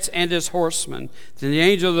chariots, and his horsemen. Then the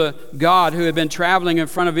angel of the God who had been traveling in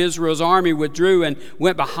front of Israel's army withdrew and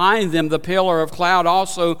went behind them. The pillar of cloud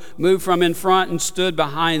also moved from in front and stood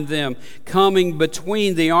behind them, coming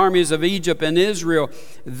between the armies of Egypt and Israel.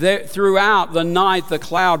 Throughout the night, the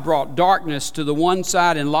cloud brought darkness to the one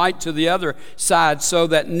side and light to the other side, so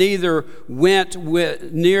that neither went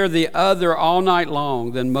near the other all night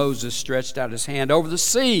long. Then Moses stretched out his hand over the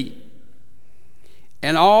sea.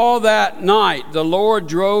 And all that night the Lord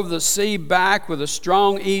drove the sea back with a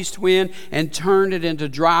strong east wind and turned it into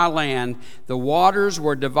dry land. The waters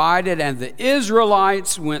were divided, and the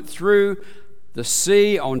Israelites went through the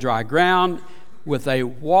sea on dry ground with a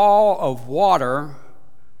wall of water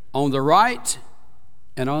on the right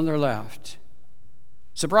and on their left.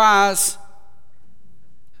 Surprise!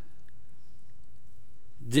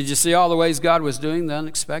 Did you see all the ways God was doing the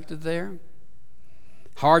unexpected there?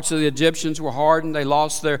 Hearts of the Egyptians were hardened. They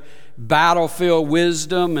lost their battlefield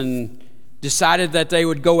wisdom and decided that they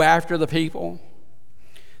would go after the people.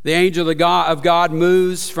 The angel of God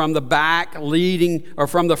moves from the back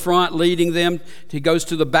from the front leading them. He goes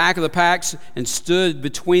to the back of the packs and stood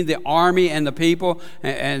between the army and the people,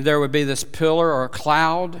 and there would be this pillar or a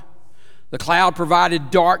cloud. The cloud provided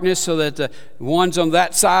darkness so that the ones on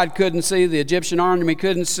that side couldn't see, the Egyptian army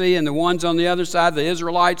couldn't see, and the ones on the other side, the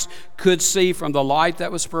Israelites, could see from the light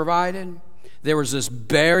that was provided. There was this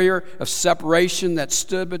barrier of separation that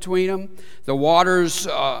stood between them. The waters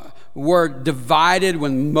were divided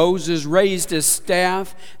when Moses raised his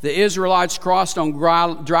staff. The Israelites crossed on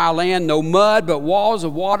dry land, no mud, but walls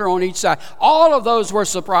of water on each side. All of those were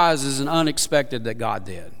surprises and unexpected that God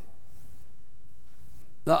did.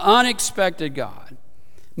 The unexpected God.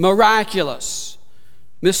 Miraculous.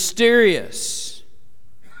 Mysterious.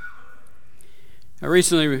 I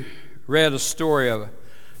recently read a story of a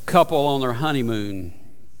couple on their honeymoon.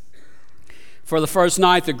 For the first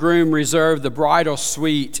night, the groom reserved the bridal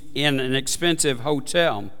suite in an expensive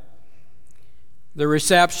hotel. The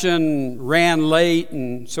reception ran late,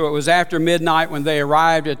 and so it was after midnight when they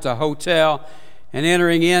arrived at the hotel. And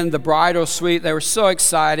entering in the bridal suite, they were so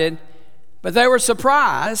excited, but they were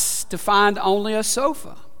surprised to find only a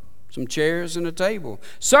sofa, some chairs, and a table.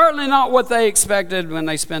 Certainly not what they expected when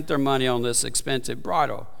they spent their money on this expensive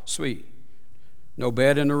bridal suite. No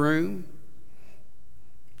bed in the room.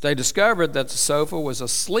 They discovered that the sofa was a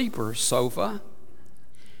sleeper sofa.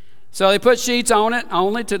 So they put sheets on it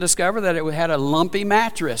only to discover that it had a lumpy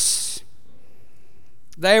mattress.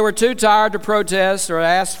 They were too tired to protest or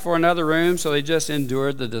ask for another room, so they just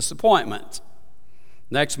endured the disappointment.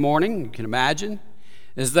 Next morning, you can imagine,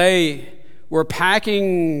 as they were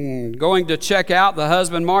packing, going to check out, the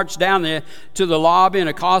husband marched down there to the lobby and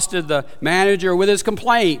accosted the manager with his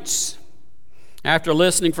complaints. After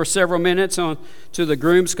listening for several minutes to the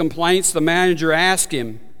groom's complaints, the manager asked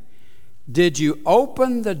him, "Did you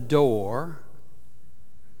open the door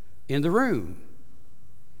in the room?"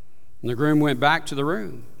 And the groom went back to the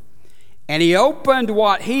room. And he opened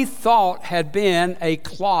what he thought had been a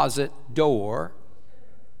closet door.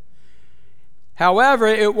 However,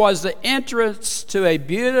 it was the entrance to a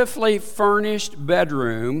beautifully furnished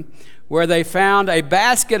bedroom where they found a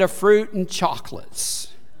basket of fruit and chocolates.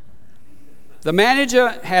 The manager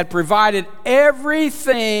had provided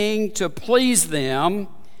everything to please them.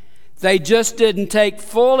 They just didn't take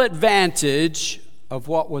full advantage of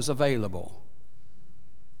what was available.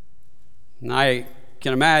 And I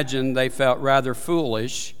can imagine they felt rather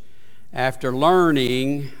foolish after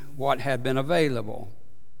learning what had been available.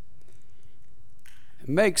 It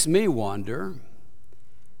makes me wonder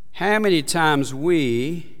how many times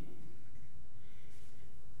we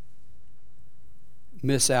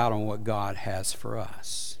miss out on what God has for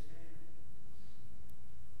us.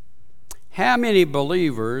 How many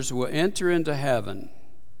believers will enter into heaven?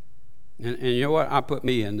 And you know what? I put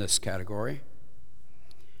me in this category.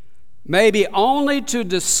 Maybe only to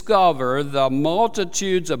discover the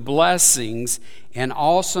multitudes of blessings and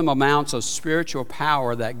awesome amounts of spiritual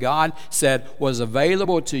power that God said was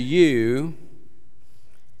available to you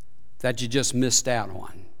that you just missed out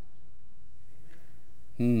on.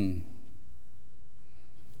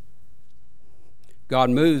 God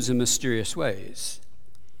moves in mysterious ways.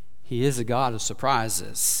 He is a God of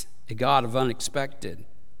surprises, a God of unexpected.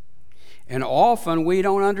 And often we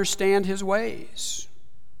don't understand his ways.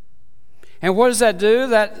 And what does that do?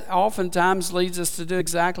 That oftentimes leads us to do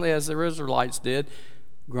exactly as the Israelites did,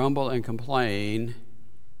 grumble and complain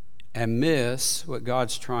and miss what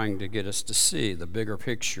God's trying to get us to see, the bigger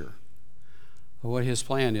picture of what his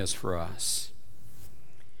plan is for us.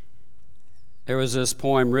 There was this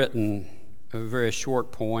poem written, a very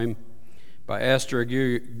short poem by Esther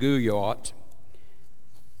Guyot.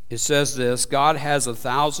 It says this: God has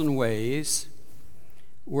 1,000 ways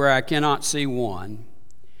where I cannot see one.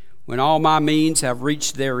 When all my means have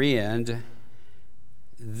reached their end,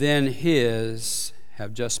 then his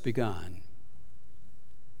have just begun.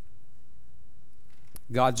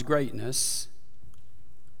 God's greatness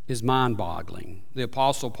is mind-boggling. The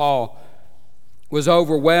Apostle Paul was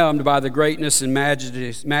overwhelmed by the greatness and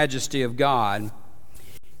majesty of God.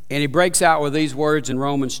 And he breaks out with these words in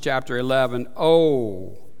Romans chapter 11,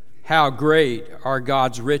 "Oh, how great are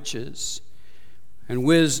God's riches and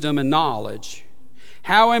wisdom and knowledge.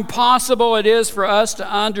 How impossible it is for us to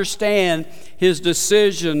understand his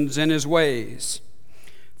decisions and his ways.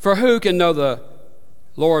 For who can know the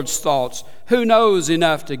Lord's thoughts? Who knows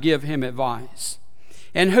enough to give him advice?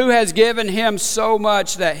 And who has given him so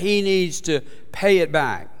much that he needs to pay it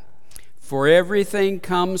back? For everything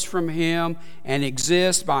comes from him and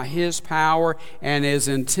exists by his power and is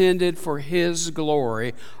intended for his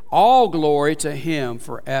glory. All glory to him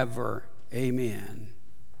forever. Amen.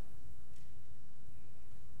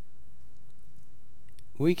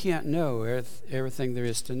 We can't know everything there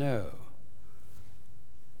is to know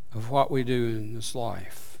of what we do in this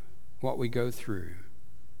life, what we go through.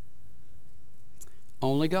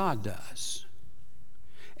 Only God does.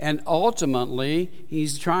 And ultimately,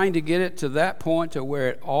 he's trying to get it to that point to where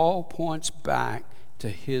it all points back to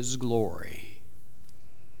his glory.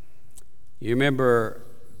 You remember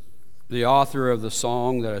the author of the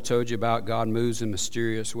song that I told you about, God Moves in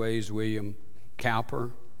Mysterious Ways, William Cowper?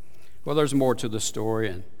 Well, there's more to the story,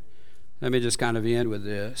 and let me just kind of end with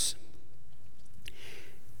this.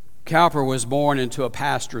 Cowper was born into a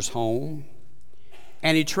pastor's home,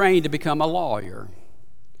 and he trained to become a lawyer.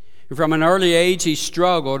 From an early age, he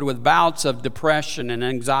struggled with bouts of depression and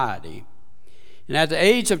anxiety. And at the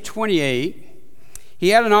age of 28, he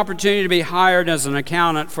had an opportunity to be hired as an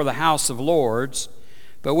accountant for the House of Lords.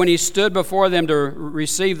 But when he stood before them to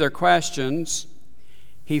receive their questions,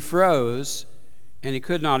 he froze and he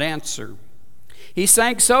could not answer. He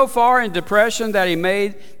sank so far in depression that he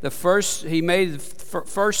made the first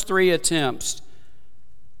 3 attempts.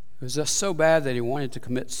 It was just so bad that he wanted to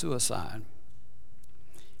commit suicide.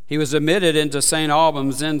 He was admitted into St.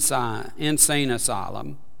 Albans Insane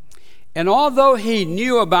Asylum. And although he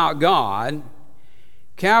knew about God,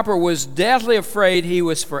 Cowper was deathly afraid he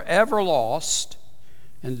was forever lost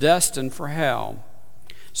and destined for hell.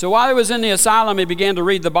 So while he was in the asylum, he began to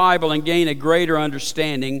read the Bible and gain a greater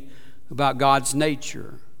understanding about God's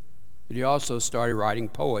nature. But he also started writing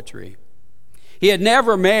poetry. He had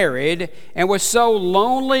never married and was so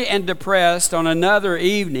lonely and depressed on another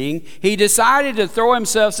evening, he decided to throw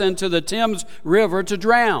himself into the Thames River to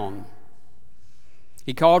drown.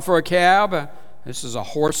 He called for a cab. This is a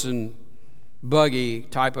horse and buggy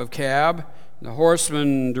type of cab. The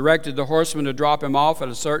horseman directed the horseman to drop him off at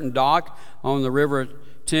a certain dock on the River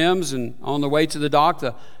Thames, and on the way to the dock,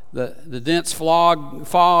 the dense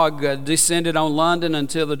fog descended on London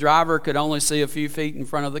until the driver could only see a few feet in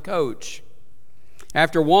front of the coach.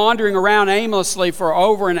 After wandering around aimlessly for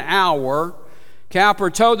over an hour, Cowper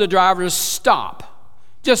told the driver to stop.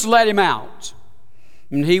 Just let him out.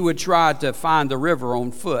 And he would try to find the river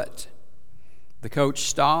on foot. The coach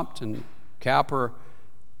stopped and Cowper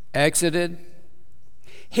exited.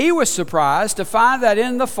 He was surprised to find that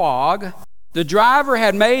in the fog, the driver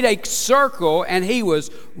had made a circle and he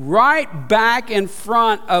was right back in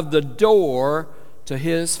front of the door to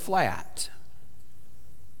his flat.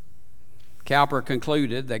 Cowper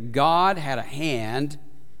concluded that God had a hand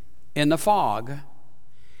in the fog,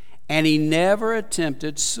 and he never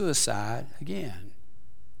attempted suicide again.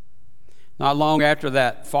 Not long after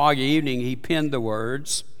that foggy evening, he penned the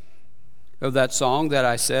words of that song that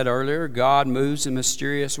I said earlier, God moves in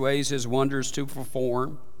mysterious ways his wonders to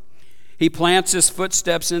perform. He plants his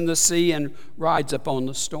footsteps in the sea and rides upon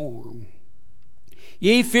the storm.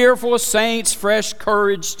 Ye fearful saints, fresh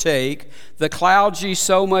courage take. The clouds ye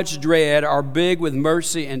so much dread are big with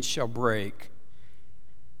mercy and shall break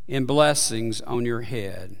in blessings on your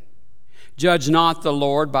head. Judge not the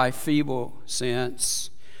Lord by feeble sense,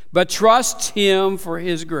 but trust him for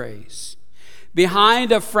his grace.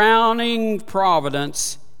 Behind a frowning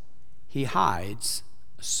providence, he hides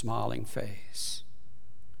a smiling face.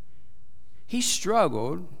 He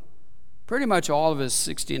struggled pretty much all of his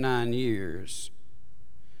 69 years.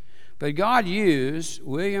 But God used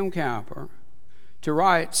William Cowper to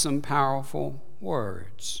write some powerful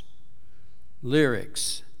words,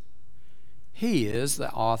 lyrics. He is the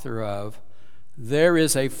author of There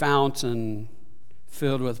is a Fountain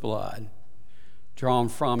Filled with Blood, drawn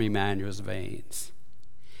from Emmanuel's veins.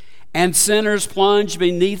 And sinners plunge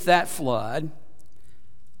beneath that flood,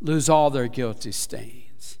 lose all their guilty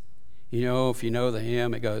stains. You know, if you know the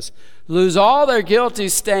hymn, it goes, lose all their guilty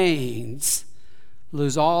stains,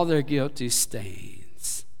 lose all their guilty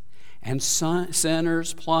stains. And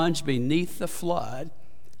sinners plunge beneath the flood,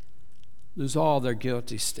 lose all their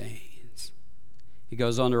guilty stains. He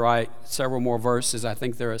goes on to write several more verses. I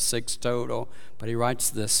think there are 6 total, but he writes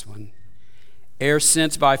this one. Ere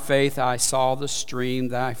since by faith I saw the stream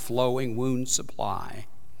thy flowing wounds supply,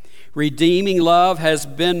 redeeming love has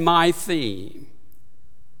been my theme,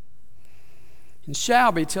 and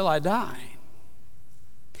shall be till I die.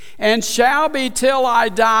 and shall be till I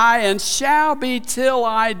die, and shall be till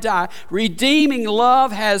I die. Redeeming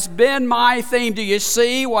love has been my theme. Do you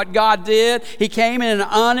see what God did? He came in an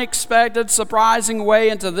unexpected, surprising way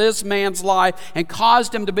into this man's life and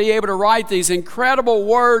caused him to be able to write these incredible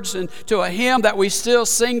words into a hymn that we still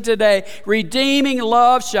sing today. Redeeming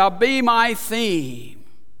love shall be my theme.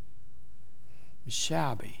 It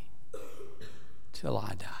shall be till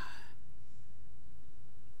I die.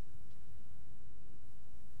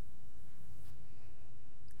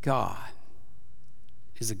 God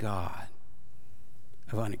is a God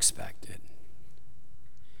of unexpected.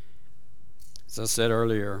 As I said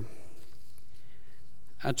earlier,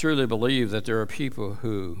 I truly believe that there are people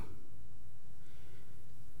who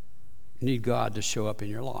need God to show up in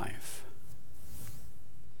your life.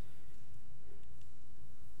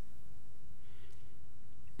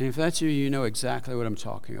 And if that's you, you know exactly what I'm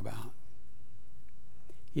talking about.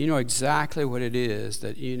 You know exactly what it is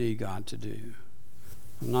that you need God to do.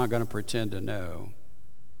 I'm not going to pretend to know.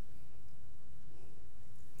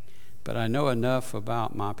 But I know enough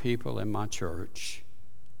about my people in my church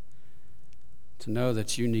to know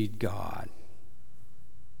that you need God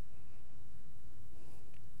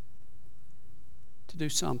to do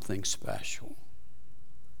something special.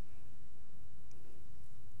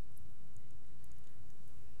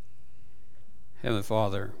 Heavenly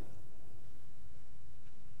Father,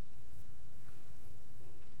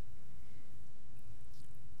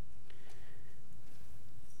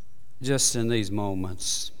 just in these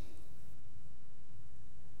moments,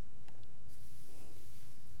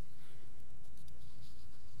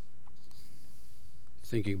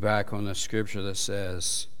 thinking back on the scripture that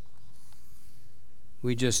says,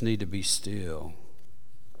 we just need to be still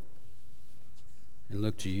and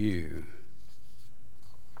look to you.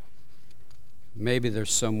 Maybe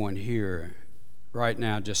there's someone here right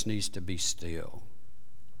now just needs to be still.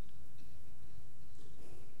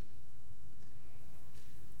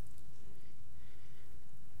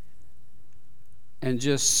 And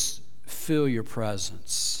just feel your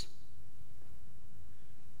presence.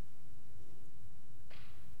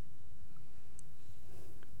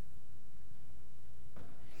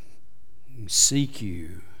 And seek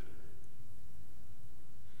you.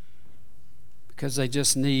 Because they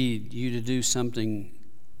just need you to do something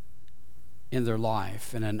in their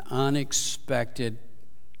life in an unexpected,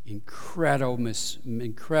 incredible,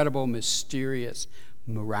 mysterious,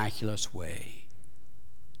 miraculous way.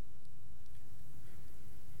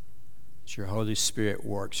 Your Holy Spirit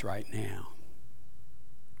works right now.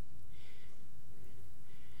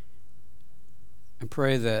 And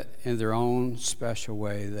pray that in their own special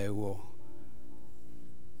way they will,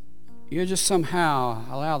 you just somehow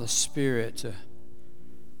allow the Spirit to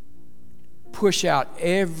push out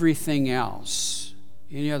everything else,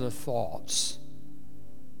 any other thoughts,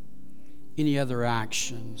 any other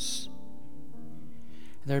actions.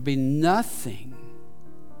 There'd be nothing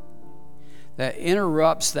that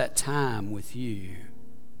interrupts that time with you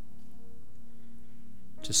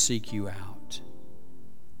to seek you out.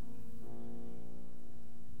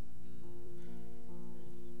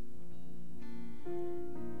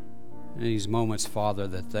 In these moments, Father,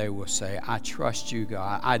 that they will say, I trust you,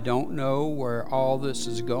 God. I don't know where all this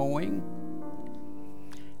is going.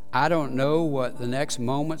 I don't know what the next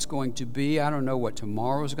moment's going to be. I don't know what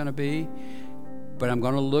tomorrow's going to be. But I'm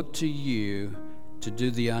going to look to you to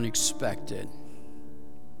do the unexpected.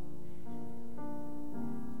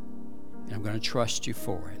 And I'm going to trust you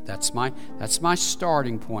for it. That's my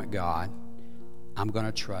starting point, God. I'm going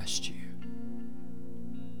to trust you.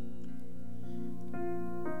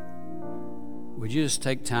 Would you just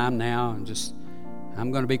take time now and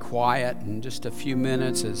I'm going to be quiet in just a few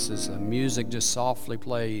minutes as the music just softly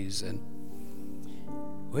plays, and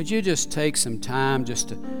would you just take some time just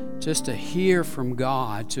to hear from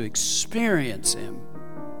God, to experience Him?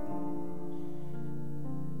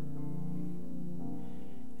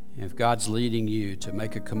 If God's leading you to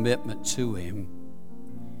make a commitment to Him,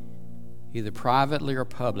 either privately or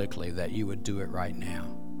publicly, that you would do it right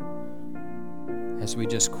now, as we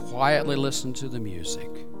just quietly listen to the music.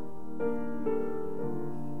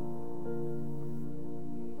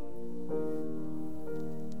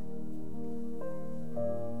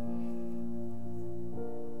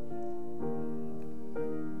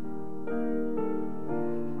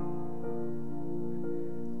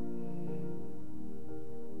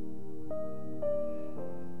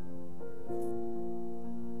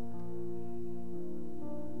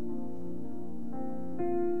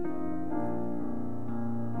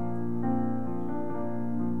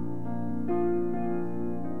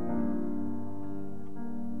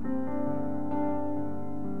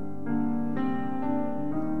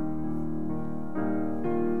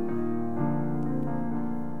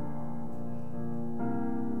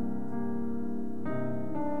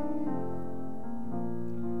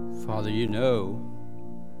 Father, you know,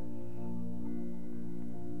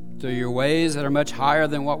 through your ways that are much higher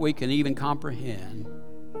than what we can even comprehend,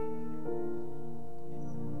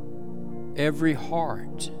 every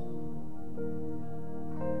heart,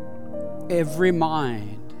 every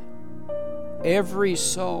mind, every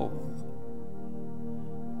soul.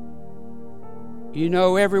 You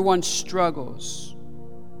know everyone's struggles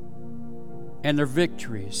and their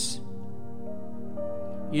victories.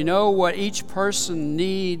 You know what each person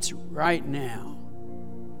needs right now.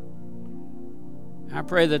 I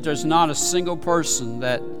pray that there's not a single person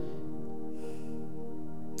that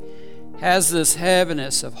has this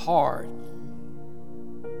heaviness of heart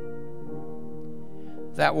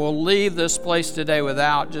that will leave this place today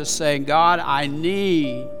without just saying, God, I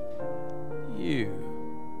need you.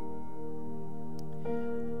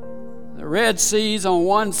 The Red Sea's on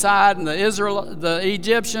one side and the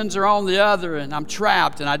Egyptians are on the other, and I'm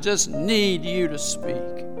trapped and I just need you to speak.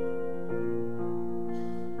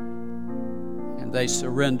 And they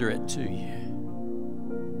surrender it to you.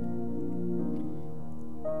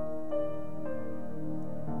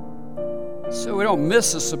 So we don't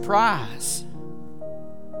miss a surprise.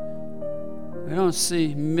 We don't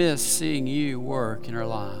miss seeing you work in our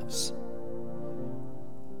lives.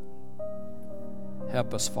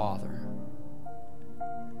 Help us, Father.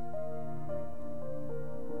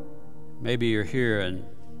 Maybe you're here and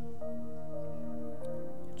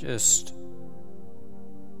just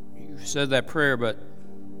you said that prayer, but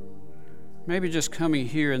maybe just coming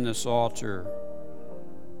here in this altar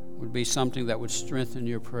would be something that would strengthen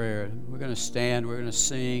your prayer. We're going to stand, we're going to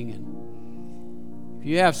sing, and if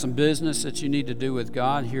you have some business that you need to do with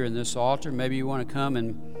God here in this altar, maybe you want to come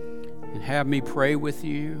and have me pray with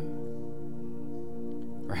you,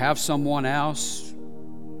 or have someone else.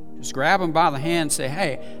 Just grab them by the hand and say,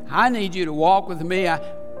 hey, I need you to walk with me.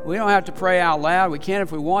 We don't have to pray out loud. We can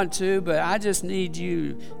if we want to, but I just need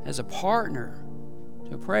you as a partner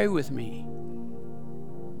to pray with me.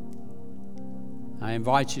 I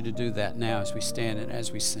invite you to do that now as we stand and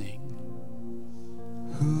as we sing.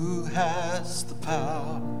 Who has the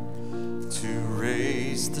power to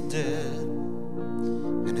raise the dead?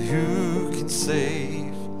 And who can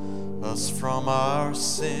save us from our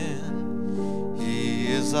sin? He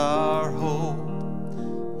is our hope,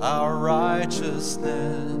 our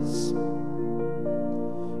righteousness.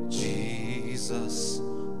 Jesus,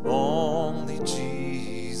 only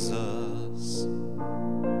Jesus.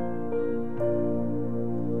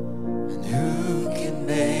 And who can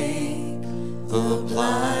make the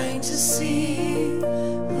blind to see?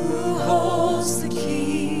 Who holds the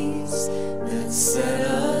keys that set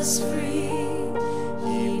us free?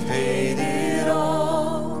 He paid it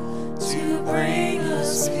all to bring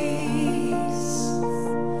us peace.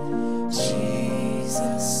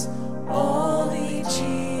 Jesus, only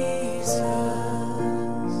Jesus.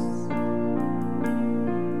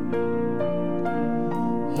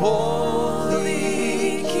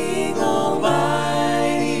 Holy King,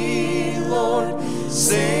 Almighty Lord,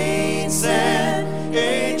 saints and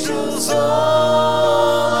angels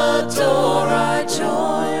all adore. I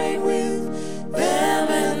join with them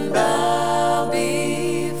and bow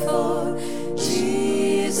before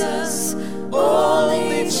Jesus,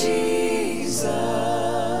 only Jesus.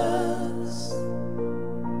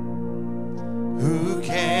 Who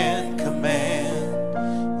can command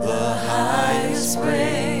the highest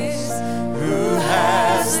praise? Who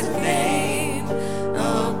has the name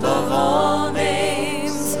above all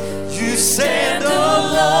names? You stand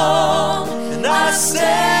alone, and I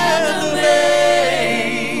stand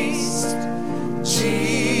amazed.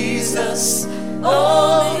 Jesus,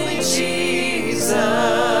 only Jesus.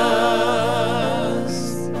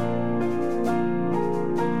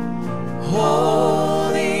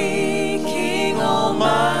 Holy King,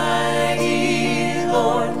 Almighty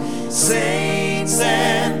Lord, saints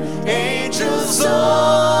and angels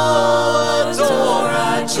all adore.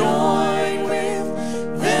 I join with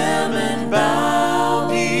them and bow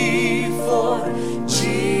before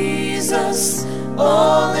Jesus,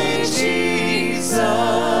 only Jesus.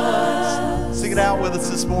 Sing it out with us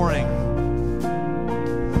this morning.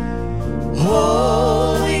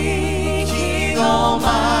 Holy King,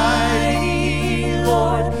 Almighty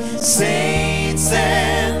Lord, saints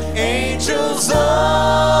and angels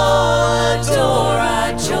all adore.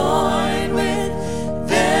 I join with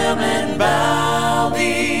them and bow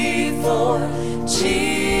before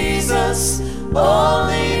Jesus,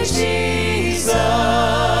 only Jesus.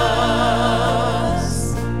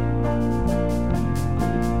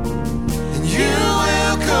 And you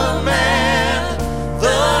will command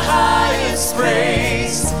the highest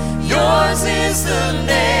praise. Yours is the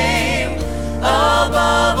name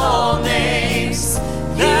above all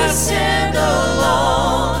stand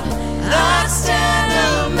alone, not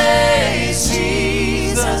stand amazed.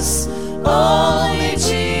 Jesus, only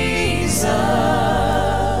Jesus.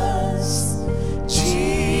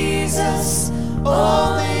 Jesus,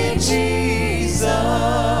 only Jesus.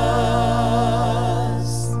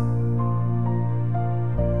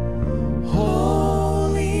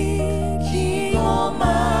 Holy King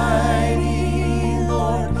Almighty,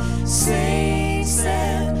 Lord, saints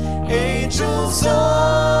and angels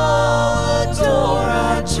all adore.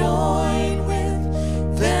 I join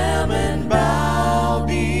with them and bow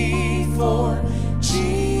before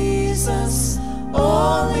Jesus,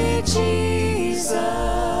 only Jesus.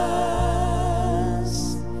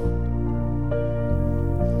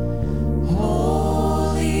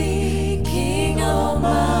 Holy King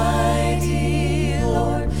Almighty,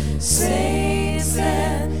 Lord, saints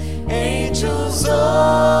and angels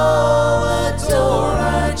all adore.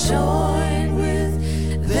 I join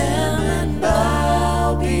with them and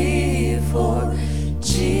bow before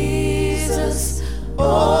Jesus,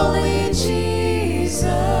 only Jesus.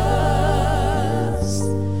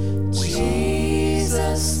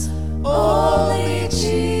 Jesus, only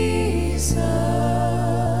Jesus.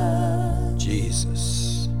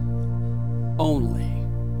 Jesus. Only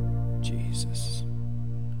Jesus.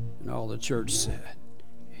 And all the church said.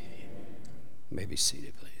 You may be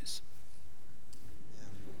seated, please.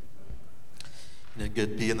 Isn't it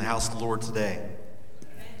good to be in the house of the Lord today?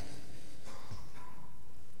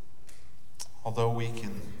 Although we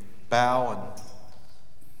can bow and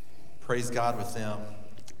praise God with them,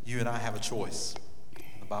 you and I have a choice.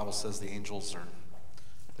 The Bible says the angels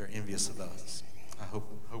they're envious of us. I hope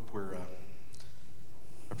we're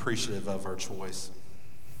appreciative of our choice.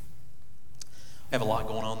 I have a lot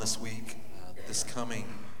going on this week. This coming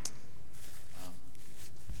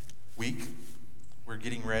week, we're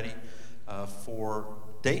getting ready for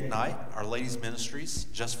date night, our ladies' ministries,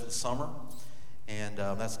 just for the summer. And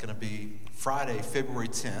that's going to be Friday, February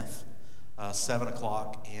 10th, 7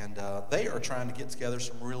 o'clock. And they are trying to get together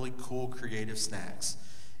some really cool, creative snacks.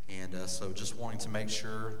 And so just wanting to make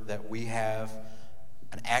sure that we have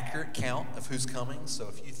an accurate count of who's coming. So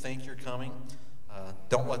if you think you're coming,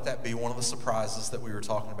 don't let that be one of the surprises that we were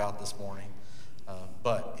talking about this morning.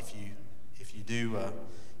 But if you do,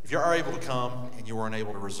 if you are able to come and you weren't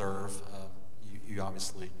able to reserve, you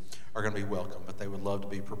obviously are going to be welcome. But they would love to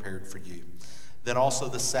be prepared for you. Then also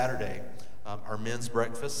this Saturday, our men's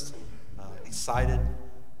breakfast. Excited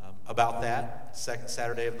about that. Second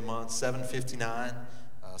Saturday of the month, 7:59.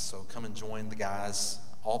 So come and join the guys,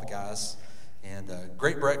 all the guys. And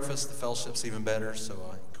great breakfast. The fellowship's even better. So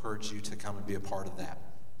I encourage you to come and be a part of that.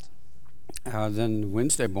 Then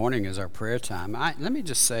Wednesday morning is our prayer time. Let me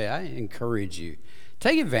just say, I encourage you,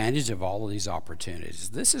 take advantage of all of these opportunities.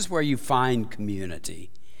 This is where you find community,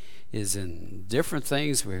 is in different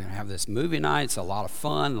things. We're going to have this movie night. It's a lot of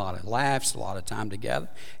fun, a lot of laughs, a lot of time together,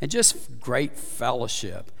 and just great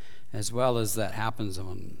fellowship, as well as that happens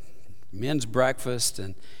on men's breakfast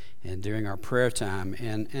and during our prayer time.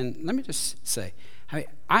 And let me just say, I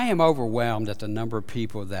am overwhelmed at the number of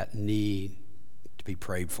people that need to be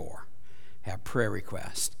prayed for, have prayer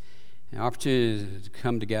requests. An opportunity to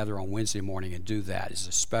come together on Wednesday morning and do that is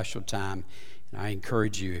a special time. And I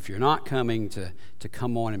encourage you, if you're not coming, to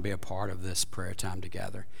come on and be a part of this prayer time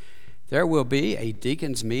together. There will be a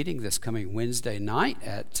deacons meeting this coming Wednesday night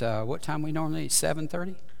at what time we normally?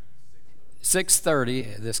 7:30?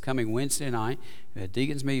 6:30 this coming Wednesday night. A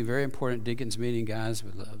deacons meeting, very important deacons meeting, guys.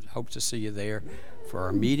 We hope to see you there for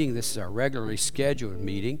our meeting. This is our regularly scheduled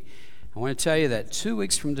meeting. I want to tell you that 2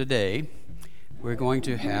 weeks from today, we're going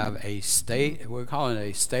to have we're calling it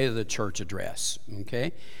a State of the Church address,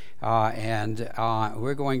 okay?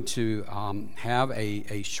 We're going to have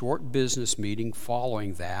a short business meeting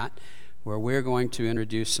following that, where we're going to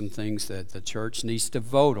introduce some things that the church needs to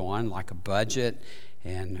vote on, like a budget.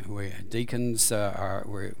 And deacons,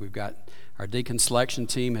 we've got our deacon selection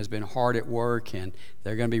team has been hard at work, and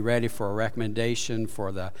they're going to be ready for a recommendation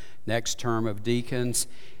for the next term of deacons.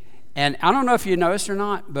 And I don't know if you noticed or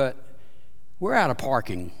not, but we're out of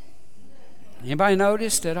parking. Anybody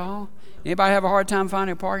noticed at all? Anybody have a hard time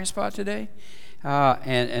finding a parking spot today?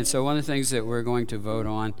 And so one of the things that we're going to vote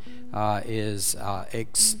on is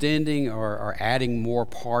extending or adding more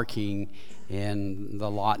parking in the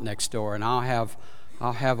lot next door. And I'll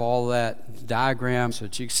have all that diagram so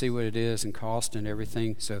that you can see what it is and cost and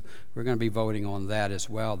everything. So we're going to be voting on that as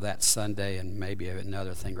well that Sunday, and maybe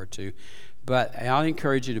another thing or two. But I'll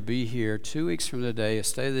encourage you to be here 2 weeks from today, a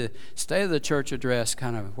State of the Church address,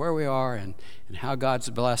 kind of where we are and how God's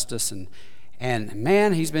blessed us. And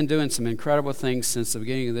man, He's been doing some incredible things since the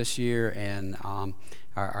beginning of this year, and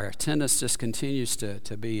our attendance just continues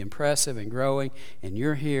to be impressive and growing, and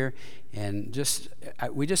you're here, and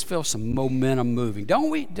we just feel some momentum moving. Don't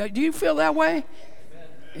we? Do you feel that way?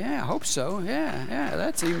 Yeah, I hope so. Yeah,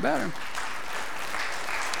 that's even better.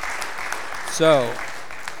 So,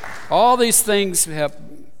 all these things help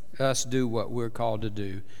us do what we're called to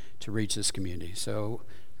do to reach this community. So,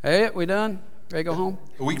 hey, we done? Ready to go home?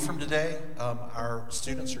 A week from today, our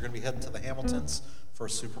students are going to be heading to the Hamiltons for a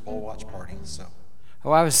Super Bowl watch party. So.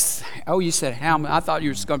 You said Hamilton. I thought you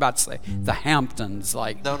were about to say the Hamptons,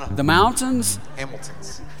 like No. the mountains?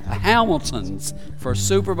 Hamiltons. The Hamiltons for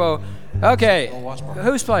Super Bowl. Okay,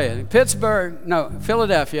 who's playing?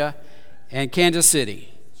 Philadelphia and Kansas City.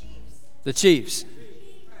 The Chiefs.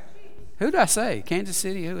 Who did I say? Kansas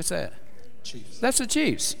City? Who was that? Chiefs. That's the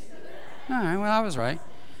Chiefs. All right, well, I was right.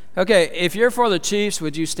 Okay, if you're for the Chiefs,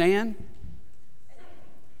 would you stand?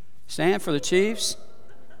 Stand for the Chiefs?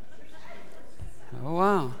 Oh,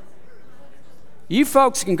 wow. You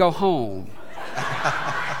folks can go home.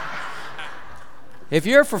 If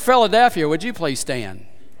you're for Philadelphia, would you please stand?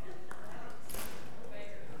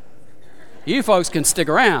 You folks can stick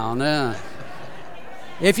around.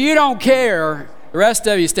 If you don't care, the rest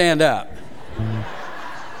of you stand up.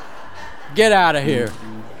 Get out of here.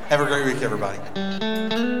 Have a great week, everybody.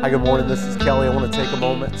 Hi, good morning. This is Kelly. I want to take a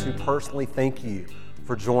moment to personally thank you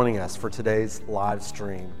for joining us for today's live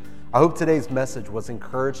stream. I hope today's message was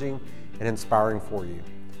encouraging and inspiring for you.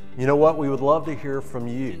 You know what? We would love to hear from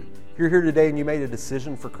you. If you're here today and you made a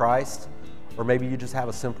decision for Christ, or maybe you just have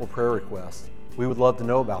a simple prayer request, we would love to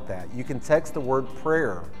know about that. You can text the word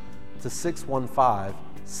prayer to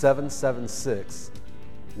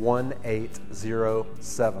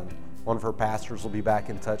 615-776-1807. One of her pastors will be back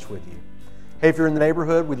in touch with you. Hey, if you're in the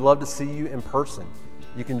neighborhood, we'd love to see you in person.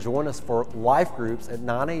 You can join us for life groups at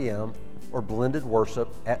 9 a.m. or blended worship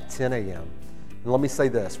at 10 a.m. And let me say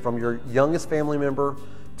this, from your youngest family member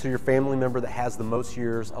to your family member that has the most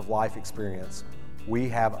years of life experience, we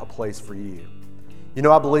have a place for you. You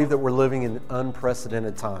know, I believe that we're living in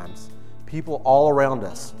unprecedented times. People all around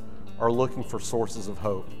us are looking for sources of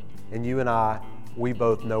hope. And you and I, we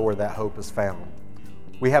both know where that hope is found.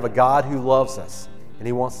 We have a God who loves us, and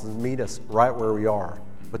He wants to meet us right where we are.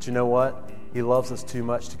 But you know what? He loves us too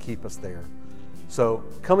much to keep us there. So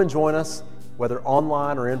come and join us, whether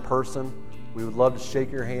online or in person. We would love to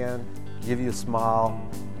shake your hand, give you a smile,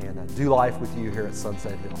 and do life with you here at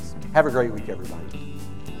Sunset Hills. Have a great week, everybody.